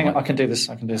 Hang on. I can do this.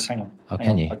 Hang on. Oh,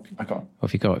 can you? I got. What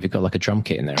have you got? Have you got like a drum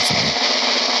kit in there or something?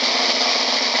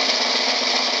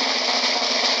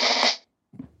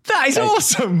 That is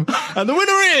awesome. And the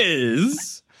winner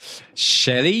is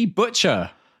Shelley Butcher.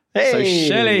 Hey. So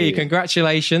Shelley,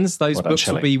 congratulations. Those Well done, books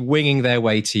will Shelley. be winging their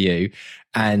way to you.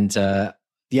 And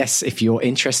yes, if you're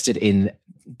interested in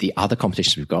the other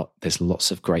competitions we've got, there's lots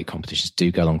of great competitions.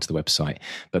 Do go along to the website.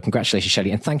 But congratulations,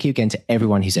 Shelley. And thank you again to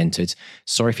everyone who's entered.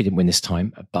 Sorry if you didn't win this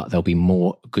time, but there'll be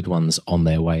more good ones on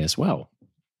their way as well.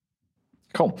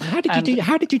 Cool. How did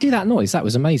you do that noise? That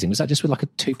was amazing. Was that just with like a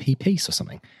 2p piece or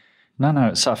something?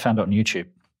 No. So I found it on YouTube.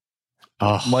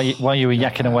 Oh, While you were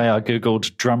yakking away, I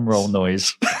Googled drum roll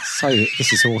noise. so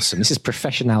this is awesome. This is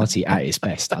professionality at its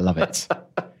best. I love it.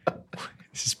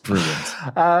 This is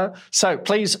brilliant. So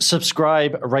please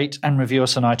subscribe, rate, and review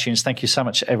us on iTunes. Thank you so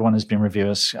much to everyone who's been reviewing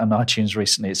us on iTunes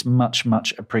recently. It's much,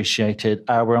 much appreciated.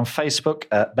 We're on Facebook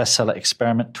at Bestseller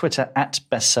Experiment, Twitter at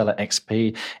Bestseller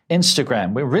XP,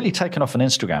 Instagram. We're really taking off on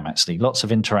Instagram, actually. Lots of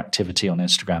interactivity on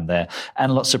Instagram there,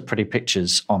 and lots of pretty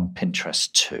pictures on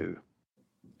Pinterest too.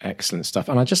 Excellent stuff.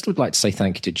 And I just would like to say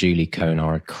thank you to Julie Cohn,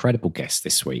 our incredible guest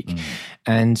this week.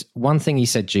 And one thing you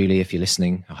said, Julie, if you're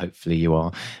listening, hopefully you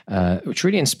are, which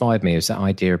really inspired me, is that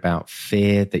idea about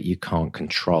fear that you can't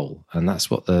control. And that's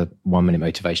what the 1 Minute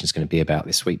Motivation is going to be about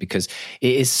this week, because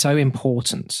it is so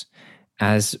important.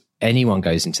 As anyone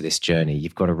goes into this journey,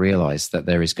 you've got to realize that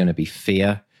there is going to be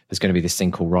fear. There's going to be this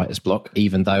thing called writer's block,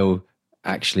 even though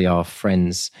actually our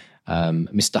friends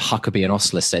Mr. Huckabee and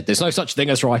Osler said there's no such thing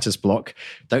as writer's block.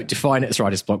 Don't define it as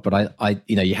writer's block, but I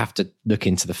you have to look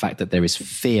into the fact that there is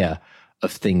fear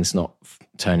of things not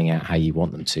turning out how you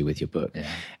want them to with your book. Yeah.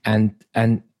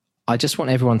 And I just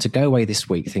want everyone to go away this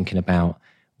week thinking about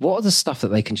what are the stuff that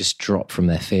they can just drop from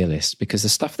their fear list, because the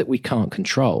stuff that we can't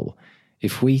control,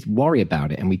 if we worry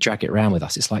about it and we drag it around with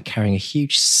us, it's like carrying a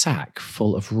huge sack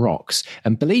full of rocks.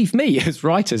 And believe me, as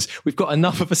writers, we've got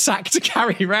enough of a sack to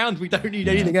carry around. We don't need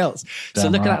anything else. So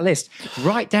look at that list.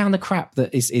 Write down the crap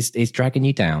that is dragging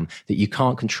you down, that you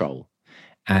can't control.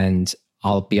 And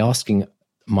I'll be asking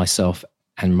myself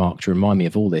and Mark to remind me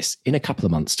of all this in a couple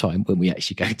of months' time when we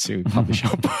actually go to publish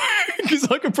our book, because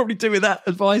I could probably do with that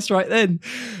advice right then.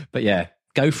 But yeah.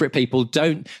 Go for it, people.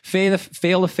 Don't feel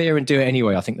the fear and do it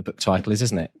anyway, I think the book title is,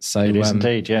 isn't it? So it is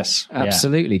indeed, yes.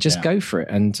 Absolutely. Just go for it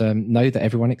and know that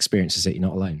everyone experiences it. You're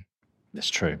not alone. It's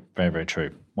true. Very, very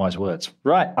true. Wise words.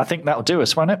 Right. I think that'll do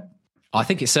us, won't it? I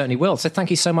think it certainly will. So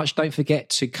thank you so much. Don't forget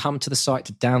to come to the site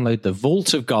to download The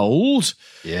Vault of Gold.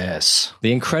 Yes.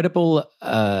 The incredible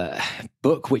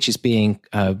book, which is being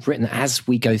written as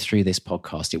we go through this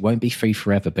podcast. It won't be free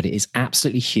forever, but it is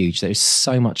absolutely huge. There is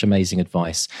so much amazing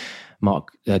advice.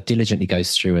 Mark diligently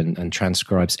goes through and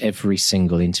transcribes every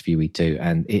single interview we do,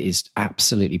 and it is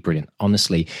absolutely brilliant.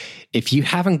 Honestly, if you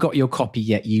haven't got your copy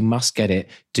yet, you must get it.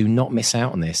 Do not miss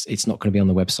out on this. It's not going to be on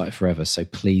the website forever, so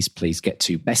please get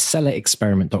to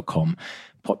bestsellerexperiment.com.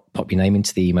 Pop your name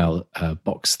into the email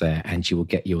box there, and you will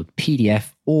get your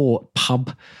PDF or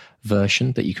pub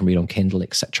version that you can read on Kindle,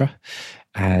 etc.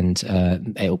 And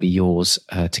it'll be yours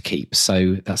to keep.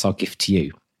 So that's our gift to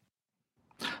you.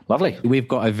 Lovely. We've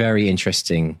got a very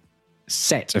interesting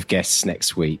set of guests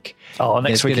next week. Oh,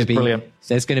 next week is brilliant.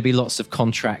 There's going to be lots of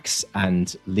contracts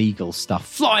and legal stuff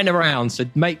flying around, so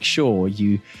make sure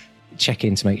you check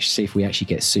in to see if we actually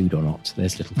get sued or not.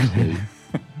 There's a little clue.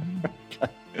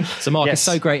 So, Mark, It's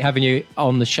so great having you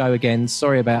on the show again.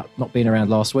 Sorry about not being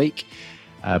around last week,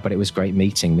 but it was great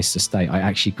meeting Mr. State. I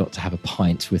actually got to have a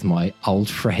pint with my old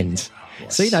friend.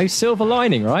 Yes. So, silver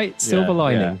lining, right? Silver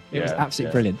lining. It was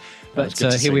absolutely brilliant. But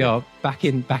here we are, back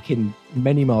in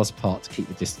many miles apart to keep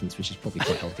the distance, which is probably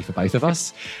quite healthy for both of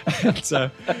us.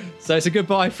 So it's a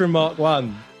goodbye from Mark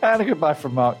 1. And a goodbye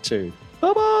from Mark 2.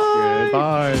 Bye-bye.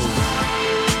 Goodbye.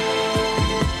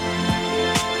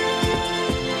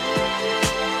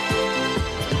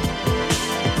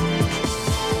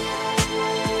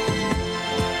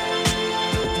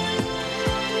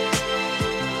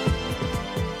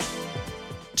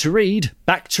 To read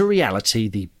Back to Reality,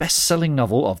 the best-selling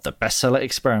novel of the Bestseller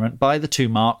Experiment by the two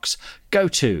Marks, go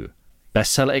to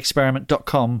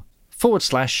bestsellerexperiment.com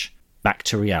bestseller.com/back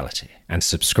to reality. And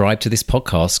subscribe to this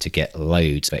podcast to get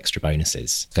loads of extra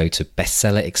bonuses. Go to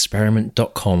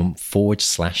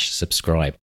bestsellerexperiment.com/subscribe.